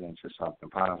turn that into something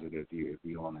positive. If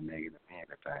you're on the negative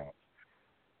end of things.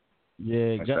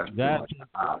 Yeah,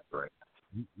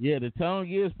 the tongue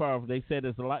is powerful. They said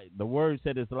the word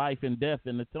said it's life and death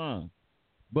in the tongue.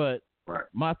 But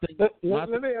my thing. Let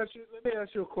me ask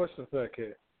you a question, Fat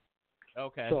Cat.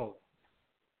 Okay. So,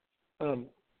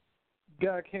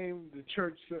 guy came to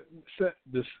church, sat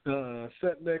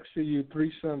next to you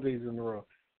 3 Sundays in a row.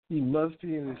 He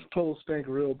musty and his clothes stink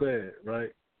real bad,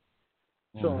 right?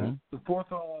 So the 4th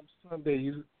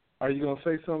Sunday, are you gonna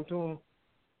say something to him?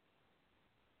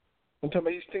 I'm talking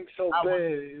about he stinks so bad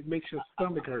it makes your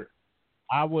stomach hurt.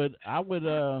 I would at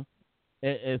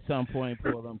some point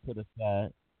pull them to the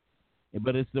side,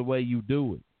 but it's the way you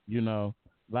do it,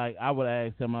 Like I would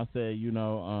ask him, I said,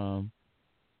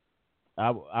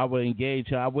 I would engage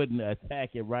her. I wouldn't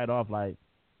attack it right off like,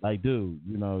 dude,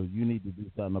 you need to do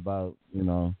something about,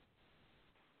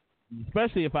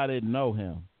 especially if I didn't know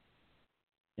him.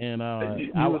 And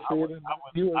I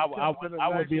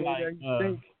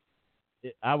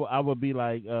would be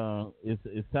like,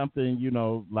 is something,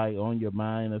 like on your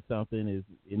mind or something? Is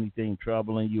anything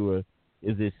troubling you, or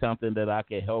is it something that I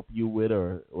can help you with,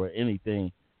 or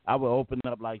anything? I would open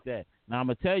up like that. Now I'm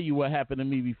gonna tell you what happened to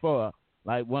me before.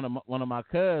 Like one of my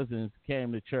cousins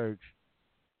came to church,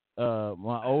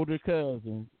 my older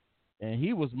cousin, and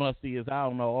he was musty as I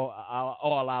don't know,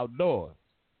 all outdoors.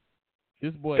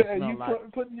 This boy smelled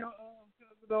like putting your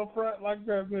cousin on front like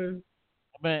that, man.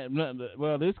 Man,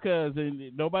 well, this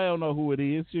cousin, nobody don't know who it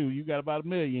is. Shoot, you got about 1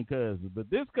 million cousins, but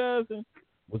this cousin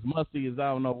was musty as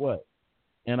I don't know what.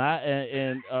 And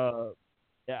I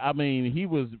mean, he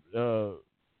was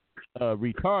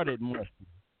retarded musty.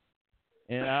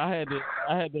 And I had to.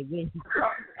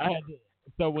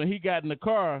 So when he got in the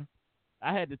car,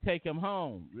 I had to take him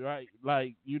home, right?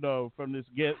 Like, from this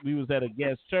guest, we was at a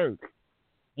guest church,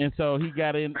 and so he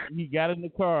got in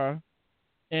the car,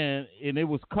 and it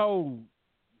was cold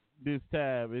this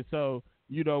time, and so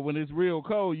when it's real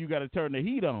cold, you got to turn the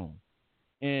heat on,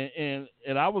 and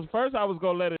I was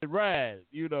gonna let it ride,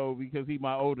 because he's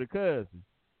my older cousin.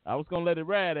 I was gonna let it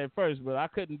ride at first, but I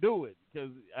couldn't do it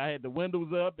because I had the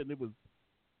windows up and the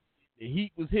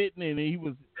heat was hitting, and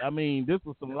this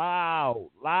was some loud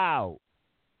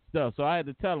stuff. So I had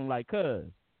to tell him, like, cuz,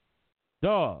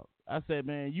 dog, I said,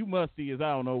 man, you musty as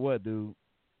I don't know what, dude.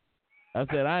 I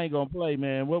said, I ain't gonna play,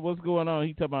 man. What's going on?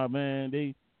 He talking about, man,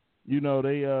 they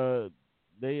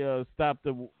stopped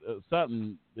the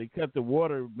something. They cut the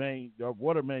water main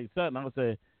something. I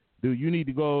said, dude, you need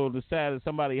to go to the side of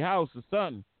somebody's house or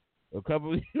something. A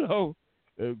couple,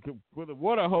 put a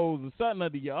water hose or something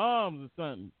under your arms or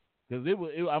something. Because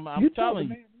I'm telling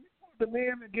you. The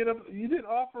man to get up. You didn't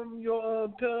offer him your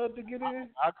tub to get in.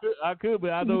 I could,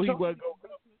 but I know he wasn't gonna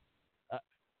come.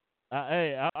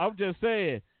 Hey, I'm just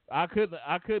saying, I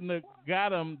couldn't have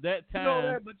got him that time. You know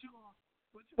that, but you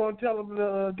gonna tell him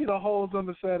to get a hose on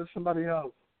the side of somebody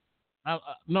else.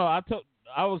 No, I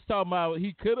was talking about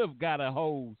he could have got a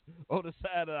hose on the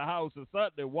side of the house or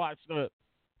something and watched up,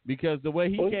 because the way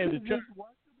he came to church.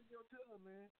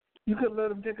 You could let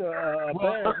him take a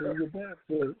bath in your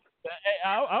bathtub.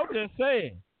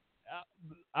 Hey,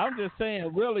 I'm just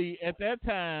saying, really, at that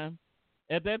time,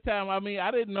 I mean,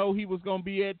 I didn't know he was going to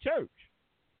be at church.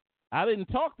 I didn't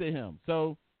talk to him.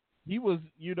 So he was,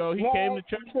 he came to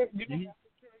church.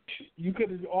 You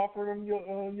could have offered him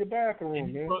your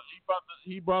bathroom, man.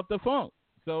 He brought the funk.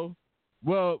 So,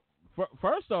 well,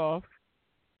 first off,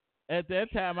 at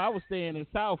that time, I was staying in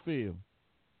Southfield,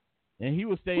 and he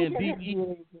was staying deep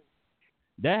east.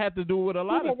 That has to do with a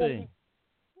lot of things.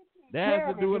 That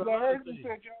has to do with a lot of things. You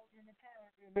said y'all was in the car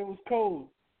and it was cold,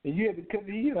 and you had to cut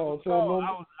the heat on. So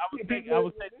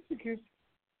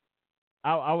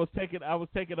I was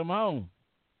taking them home.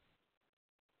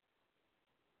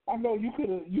 I know you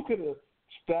could have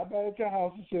stopped by at your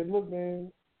house and said, "Look,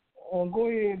 man, go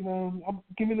ahead and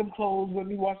give me them clothes. Let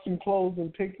me wash some clothes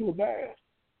and take you a bath."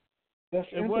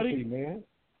 That's empathy, man.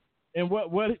 And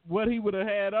what he would have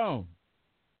had on?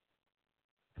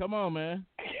 Come on, man.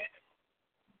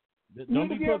 Don't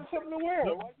be having something to wear.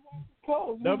 Why you want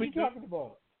clothes? What are you talking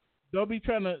about? Don't be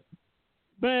trying to,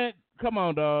 man. Come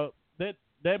on, dog.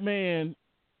 That man.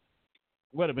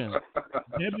 Wait a minute.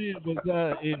 That man was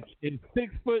in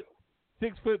 6'3",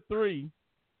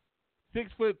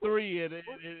 6'3", and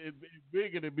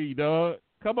bigger than me, dog.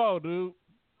 Come on, dude.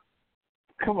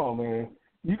 Come on, man.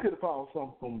 You could have found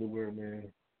something for him to wear,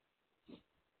 man.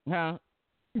 Huh?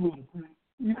 You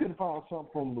could have found something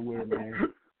for him to wear,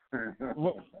 man.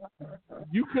 Well,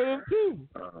 you could have too.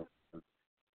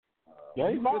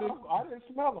 I didn't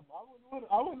smell him.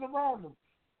 I wasn't around him.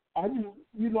 I just,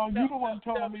 you the one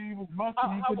telling me he was musty.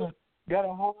 He could have got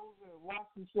a hose and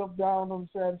washed himself down on the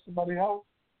side of somebody's house.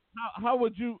 How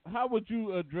would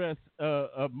you address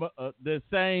the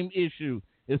same issue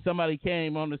if somebody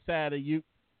came on the side of you,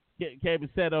 came and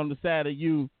sat on the side of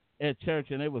you at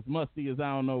church and it was musty as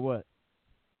I don't know what?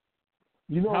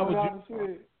 You know what I would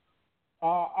say?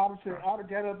 I'd have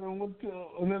got up and went to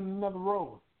another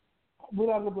row. What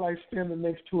I look like standing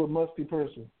next to a musty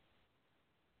person.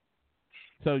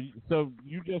 So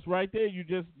you just right there. You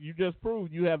just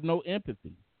proved you have no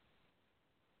empathy.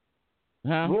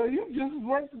 Huh? Well, you just as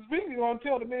worse as me. You gonna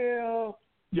tell the man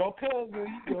your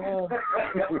cousin?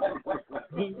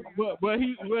 Well,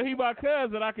 he my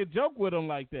cousin. I could joke with him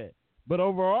like that. But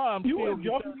overall, I'm still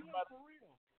joking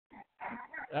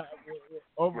for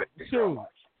real. Sure.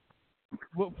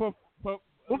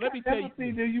 Let me tell you. What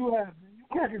empathy do you have? You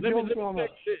cracking jokes on a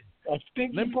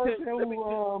stinky person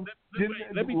who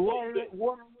let me water.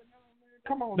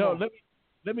 Come on. No,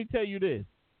 let me tell you this.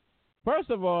 First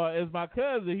of all, as my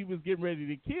cousin, he was getting ready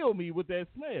to kill me with that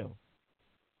smell.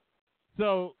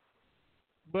 So,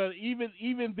 but even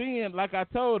then, like I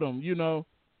told him,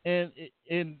 and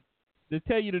to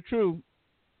tell you the truth,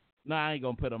 I ain't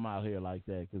gonna put him out here like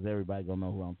that because everybody gonna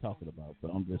know who I'm talking about.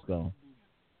 But I'm just gonna.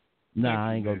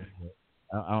 I ain't gonna.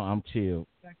 I'm chilled.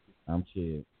 I'm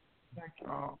chilled.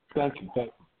 Thank you.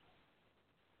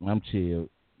 I'm chilled.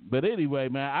 But anyway,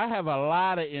 man, I have a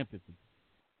lot of empathy.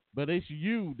 But it's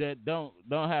you that don't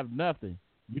have nothing.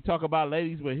 You talk about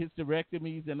ladies with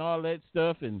hysterectomies and all that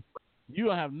stuff, and you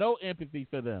don't have no empathy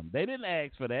for them. They didn't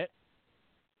ask for that.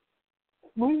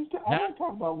 I don't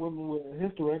talk about women with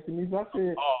hysterectomies. I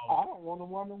said I don't want a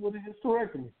woman with a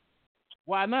hysterectomy.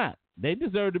 Why not? They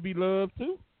deserve to be loved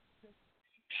too.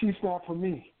 She's not for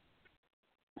me.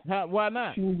 Why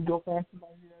not? She needs to go find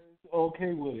somebody that is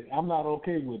okay with it. I'm not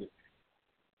okay with it.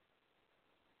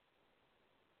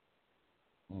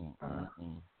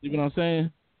 See what I'm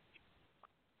saying?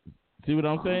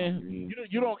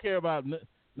 You don't care about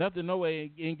nothing, no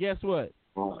way. And guess what?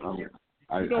 Well,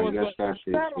 I guess that's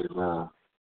his.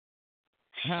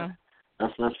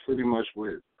 That's pretty much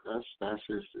what that's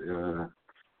his.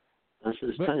 That's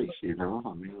his taste, I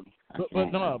mean, that's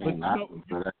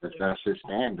his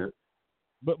standard.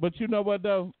 But you know what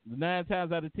though? 9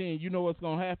 times out of 10, you know what's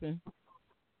gonna happen.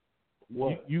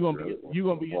 What? You gonna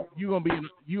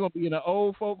be in an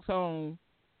old folks' home,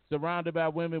 surrounded by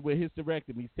women with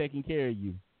hysterectomies, taking care of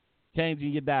you,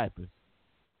 changing your diapers.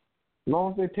 As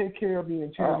long as they take care of me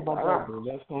and change my diapers,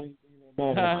 that's the only thing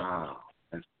that matters.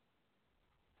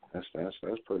 That's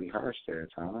pretty harsh there,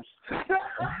 Thomas.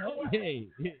 Hey,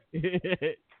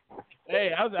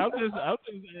 I'm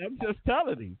just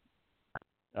telling him.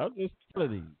 I'm just telling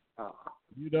him.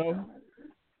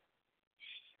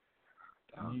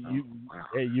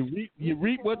 You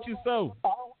reap what you sow.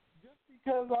 Just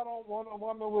because I don't want a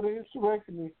woman with a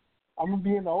hysterectomy, I'm gonna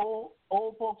be in the old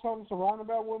folks' home surrounded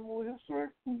by women with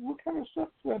hysterectomy. What kind of stuff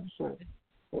is that to say?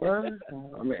 Well,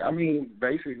 I mean,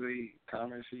 basically,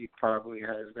 Thomas, he probably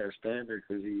has that standard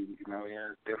because he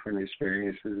has different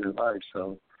experiences in life,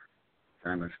 so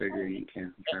kind of figure he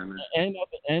can kind of.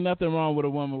 Ain't nothing wrong with a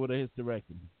woman with a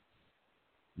hysterectomy.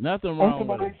 Nothing wrong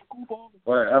with it.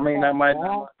 Well, I mean, that might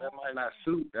not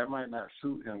suit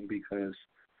him because,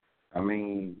 I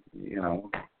mean,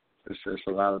 there's just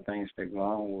a lot of things that go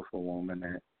on with a woman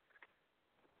that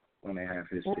when they have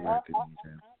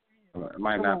hysterectomies. It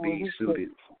might not be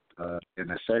suited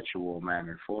in a sexual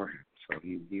manner for him, so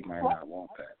he might not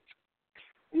want that.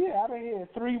 Yeah, I done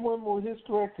had 3 women with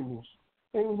hysterectomies.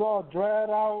 They was all dried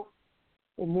out.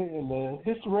 And then the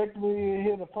hysterectomy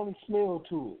had a funny smell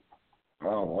to it.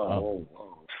 Oh, wow.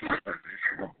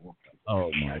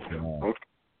 Oh my God.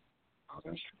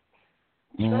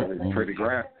 That's pretty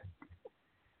graphic.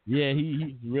 Yeah,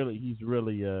 he's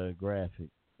really graphic.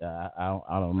 I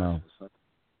don't know.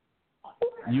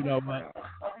 You know,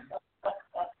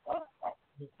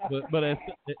 but at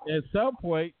some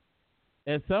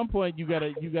point you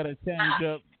gotta change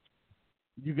up.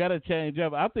 You gotta change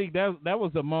up. I think that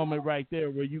was a moment right there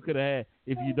where you could have had.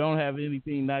 If you don't have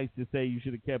anything nice to say, you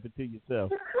should have kept it to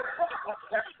yourself.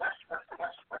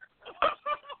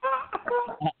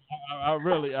 I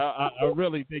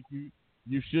really think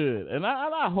you should, and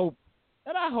I hope,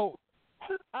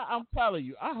 I'm telling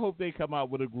you, I hope they come out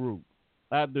with a group.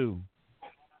 I do.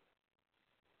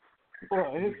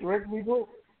 Well, it's directly group.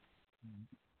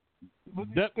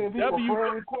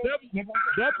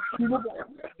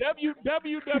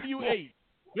 WWA,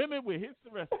 women with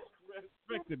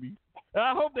hysterectomy.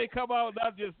 I hope they come out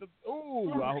not just. I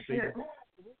hope they.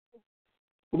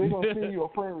 They're gonna send you a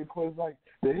friend request like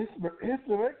the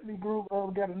hysterectomy group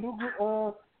got a new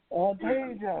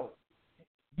page out.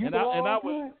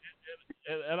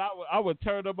 I would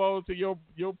turn them on to your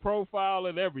profile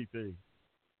and everything.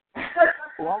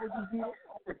 Why would you do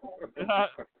that?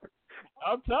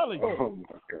 I'm telling you. Oh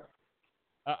my God.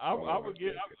 I would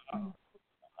get.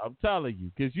 I'm telling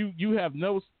you, because you have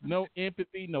no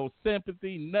empathy, no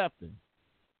sympathy, nothing.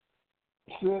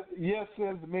 Yes,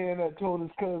 says the man that told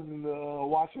his cousin to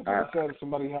watch up outside of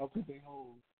somebody's house with their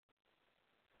home.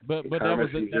 But that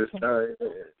was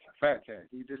Fat Cat.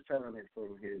 He's just telling it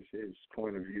from his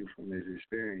point of view, from his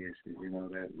experiences. You know,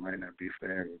 that might not be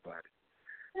for everybody.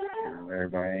 You know,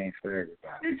 everybody ain't for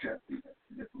everybody.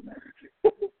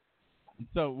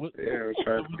 So we're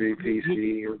trying to be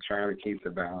PC. We're trying to keep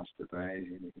the balance to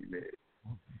things.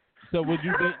 So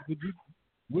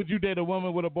would you date a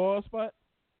woman with a bald spot?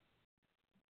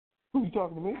 Who you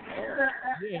talking to me?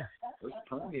 Yeah. There's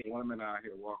plenty of women out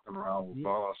here walking around with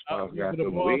bald spots, got the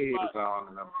wigs on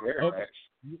and them hair.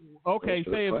 Okay,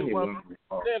 say if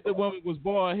the woman was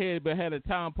bald head but had a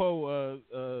tompo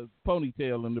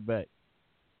ponytail in the back.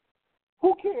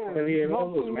 Who cares? Yeah,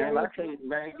 man, I can't,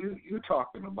 man. You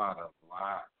talking about a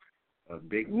lot of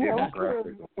big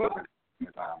demographic of women,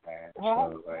 man.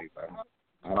 So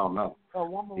I don't know.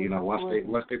 You know,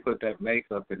 once they put that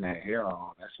makeup and that hair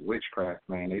on, that's witchcraft,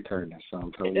 man. They turn into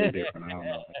something totally different. I don't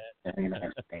know. That ain't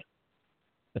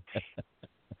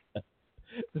that.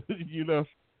 You know,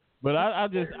 but I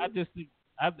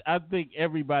think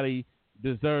everybody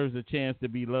deserves a chance to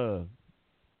be loved.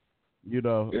 You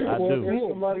know, I do. There's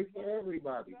somebody for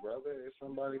everybody, brother. There's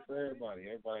somebody for everybody.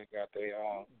 Everybody got their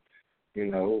own,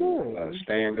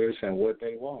 standards and what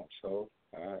they want. So,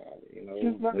 live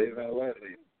and let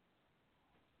live.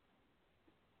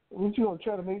 What you gonna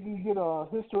try to make me get a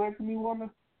hysterectomy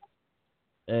woman?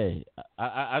 Hey,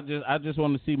 I just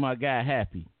want to see my guy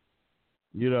happy.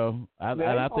 You know, I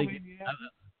think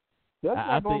that's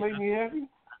not gonna make me happy.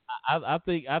 I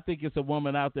think it's a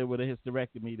woman out there with a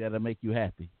hysterectomy that'll make you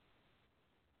happy.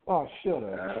 Oh, shut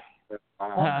up!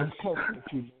 I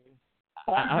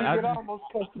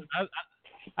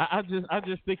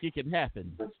just think it can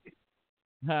happen.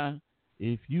 Huh?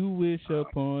 If you wish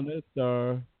upon a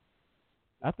star,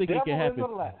 I think it can happen.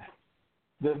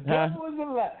 The devil is a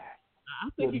lie. I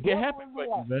think it can happen for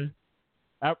you, man.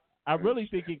 I really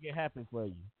think it can happen for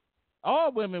you.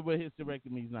 All women with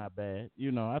hysterectomy is not bad.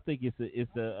 You know, I think it's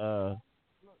a.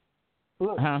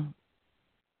 Look. Huh?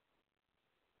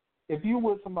 If you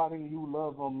with somebody and you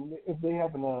love them, if they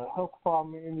having a health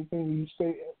problem or anything,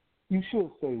 you should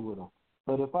stay with them.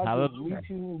 But if I just meet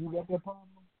you and you got that problem,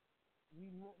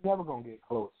 we never gonna get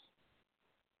close.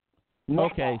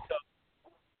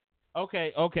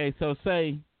 Okay, so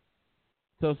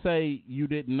say you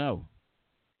didn't know,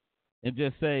 and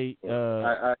just say.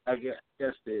 I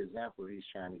guess the example he's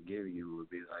trying to give you would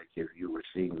be like if you were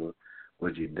single,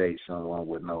 would you date someone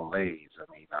with no legs? I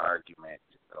mean, the argument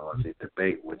or the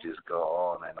debate would just go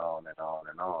on and on and on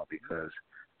and on because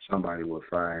somebody would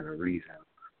find a reason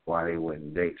why they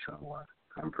wouldn't date someone.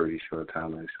 I'm pretty sure,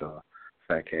 Thomas. So,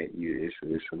 Fat Cat,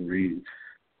 it's some reason.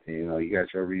 You know, you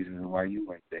got your reason why you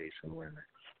wouldn't date some women.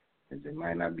 It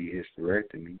might not be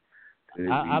hysterectomy.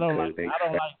 I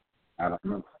don't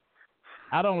know.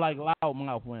 I don't like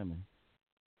loudmouth women.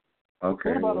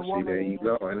 Okay, well, see, there you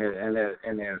go. And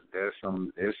there's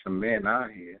some men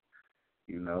out here,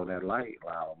 that like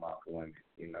loudmouth women.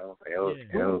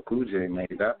 LL Cool J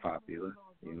made that popular.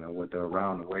 With the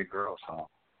Around the Way Girl song.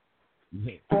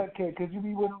 Okay, could you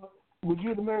be would you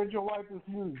have married your wife if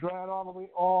she was dried all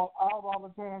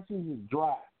the time? She was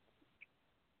dry.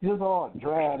 Just all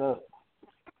dried up.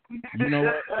 You know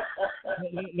what?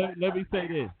 Let me say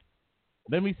this.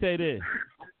 Let me say this.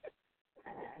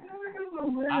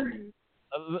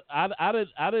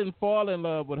 I didn't fall in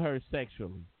love with her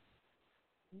sexually.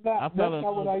 That's not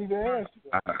what I even asked you.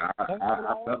 I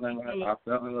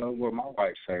fell in love with my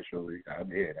wife sexually. I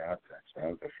did. That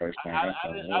was the first thing I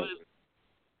fell in love with.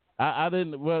 I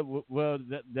didn't. Well,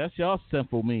 that's y'all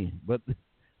simple men. But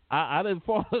I didn't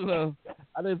fall in love.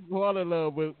 I didn't fall in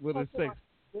love with a sex.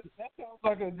 That sounds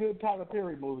like a good Tyler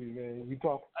Perry movie, man. You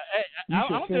talk.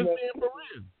 I'm just being for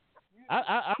real.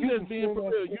 I'm just being for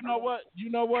real. You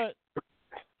know what?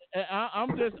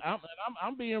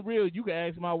 I'm being real. You can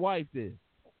ask my wife this.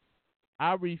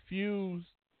 I refuse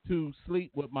to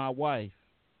sleep with my wife.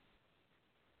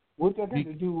 What's that got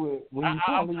to do with when you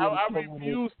I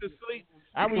refuse to sleep.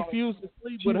 I refuse to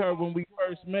sleep with her when we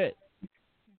first met.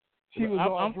 She was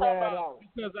all dragged out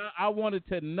because I wanted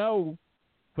to know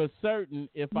for certain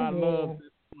if I loved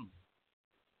this woman.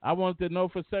 I wanted to know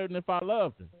for certain if I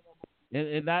loved her,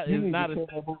 and that is not a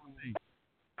simple thing.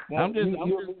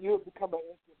 You'll become an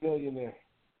instant millionaire.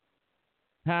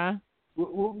 Huh?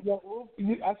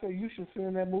 I say you should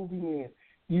send that movie in.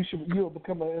 You'll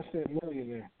become an instant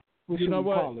millionaire. You know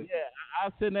what? Yeah,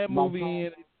 I'll send that movie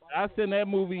in. I send that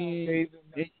movie in.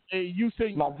 And you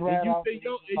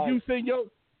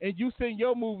send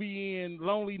your movie in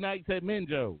Lonely Nights at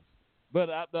Minjo's. But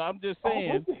I'm just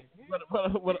saying. What are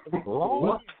you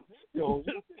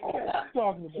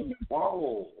talking about?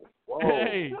 Whoa.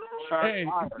 Hey.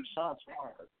 Shots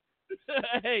fired.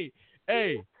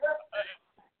 Hey.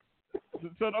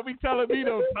 So don't be telling me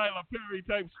those Tyler Perry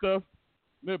type stuff.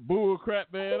 That bull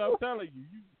crap, man. I'm telling you.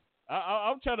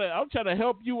 I'm trying to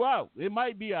help you out. It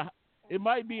might be a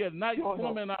nice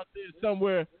woman out there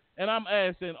somewhere, and I'm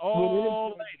asking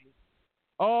all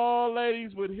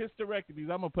ladies with hysterectomies.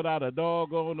 I'm gonna put out a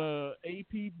doggone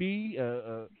APB,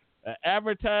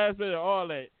 advertisement, all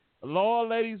that. All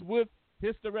ladies with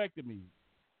hysterectomies.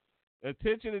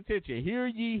 Attention. Hear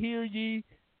ye.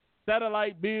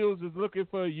 Satellite Bills is looking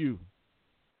for you.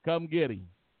 Come get him.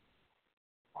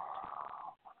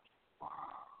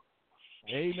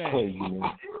 Amen.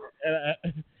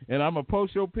 And I'm gonna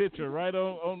post your picture right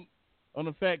on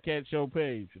the Fat Cat Show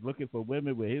page, looking for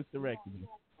women with hysterectomy.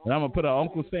 And I'm gonna put an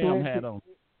Uncle Sam hat on.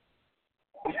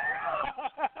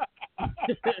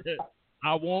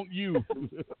 I want you.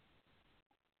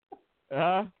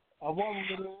 A woman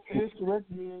with a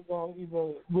hysterectomy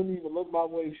wouldn't even look my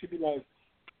way. She'd be like,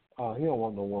 he don't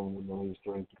want no woman with no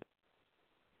hysterectomy.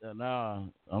 Nah,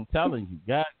 I'm telling you,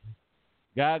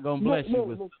 God gonna bless you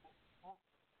with.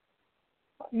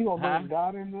 You gonna bring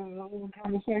God in the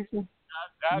conversation?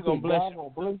 God gonna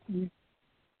bless you.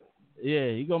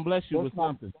 Yeah, he gonna bless you with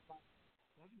something.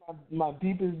 That's my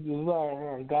deepest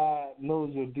desire, and God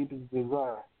knows your deepest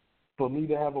desire, for me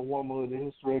to have a woman with a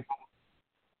hysterectomy.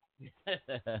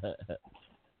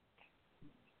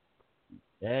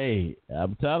 Hey,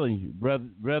 I'm telling you,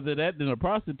 brother, that than a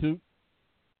prostitute.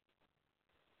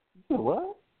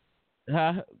 What?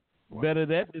 Better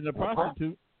that than a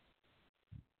prostitute.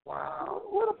 Wow.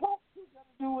 What a prostitute got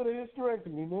to do with a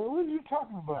hysterectomy, man? What are you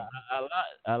talking about?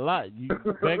 A lot. You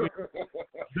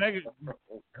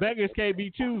beggars can't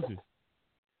be choosers.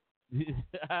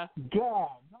 God,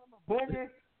 I'm a beggar.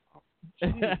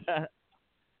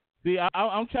 See,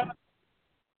 I'm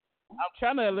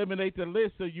trying to eliminate the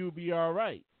list so you'll be all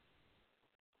right.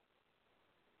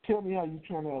 Tell me how you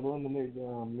trying to eliminate the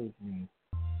list, man.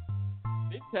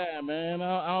 Big time, man.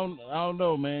 I don't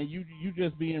know, man. You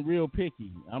just being real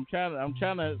picky. I'm trying to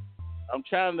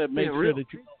make sure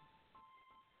that you.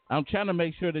 I'm trying to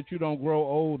make sure that you don't grow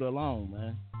old alone,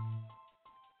 man.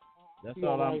 That's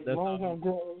all I'm. That's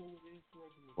all.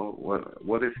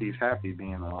 What if he's happy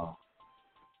being alone?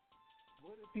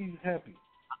 What if he's happy?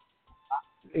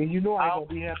 And you know I ain't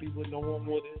gonna be happy with no one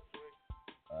more than.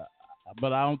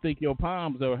 But I don't think your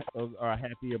palms are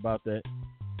happy about that.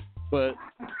 But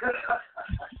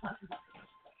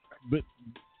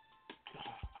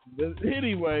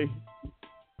anyway,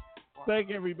 thank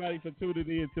everybody for tuning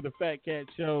in to the Fat Cat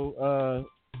Show.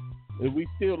 We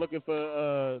still looking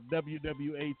for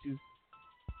WWHs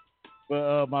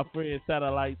for my friend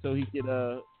Satellite so he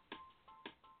can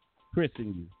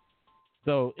christen you.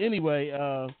 So anyway,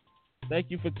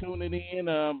 thank you for tuning in.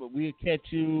 We'll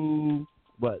catch you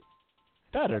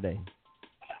Saturday.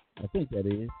 I think that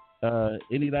is.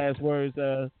 Any last words,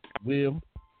 Will?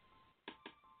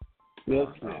 Yes,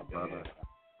 brother.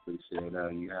 Appreciate you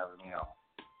having me on.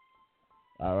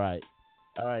 All right.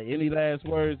 Any last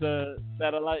words,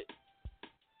 Satellite?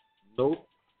 Nope.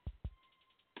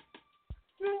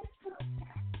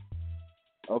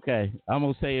 Okay, I'm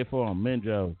gonna say it for him,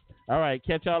 Minjo. All right,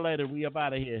 catch y'all later. We up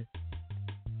out of here.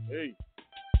 Hey.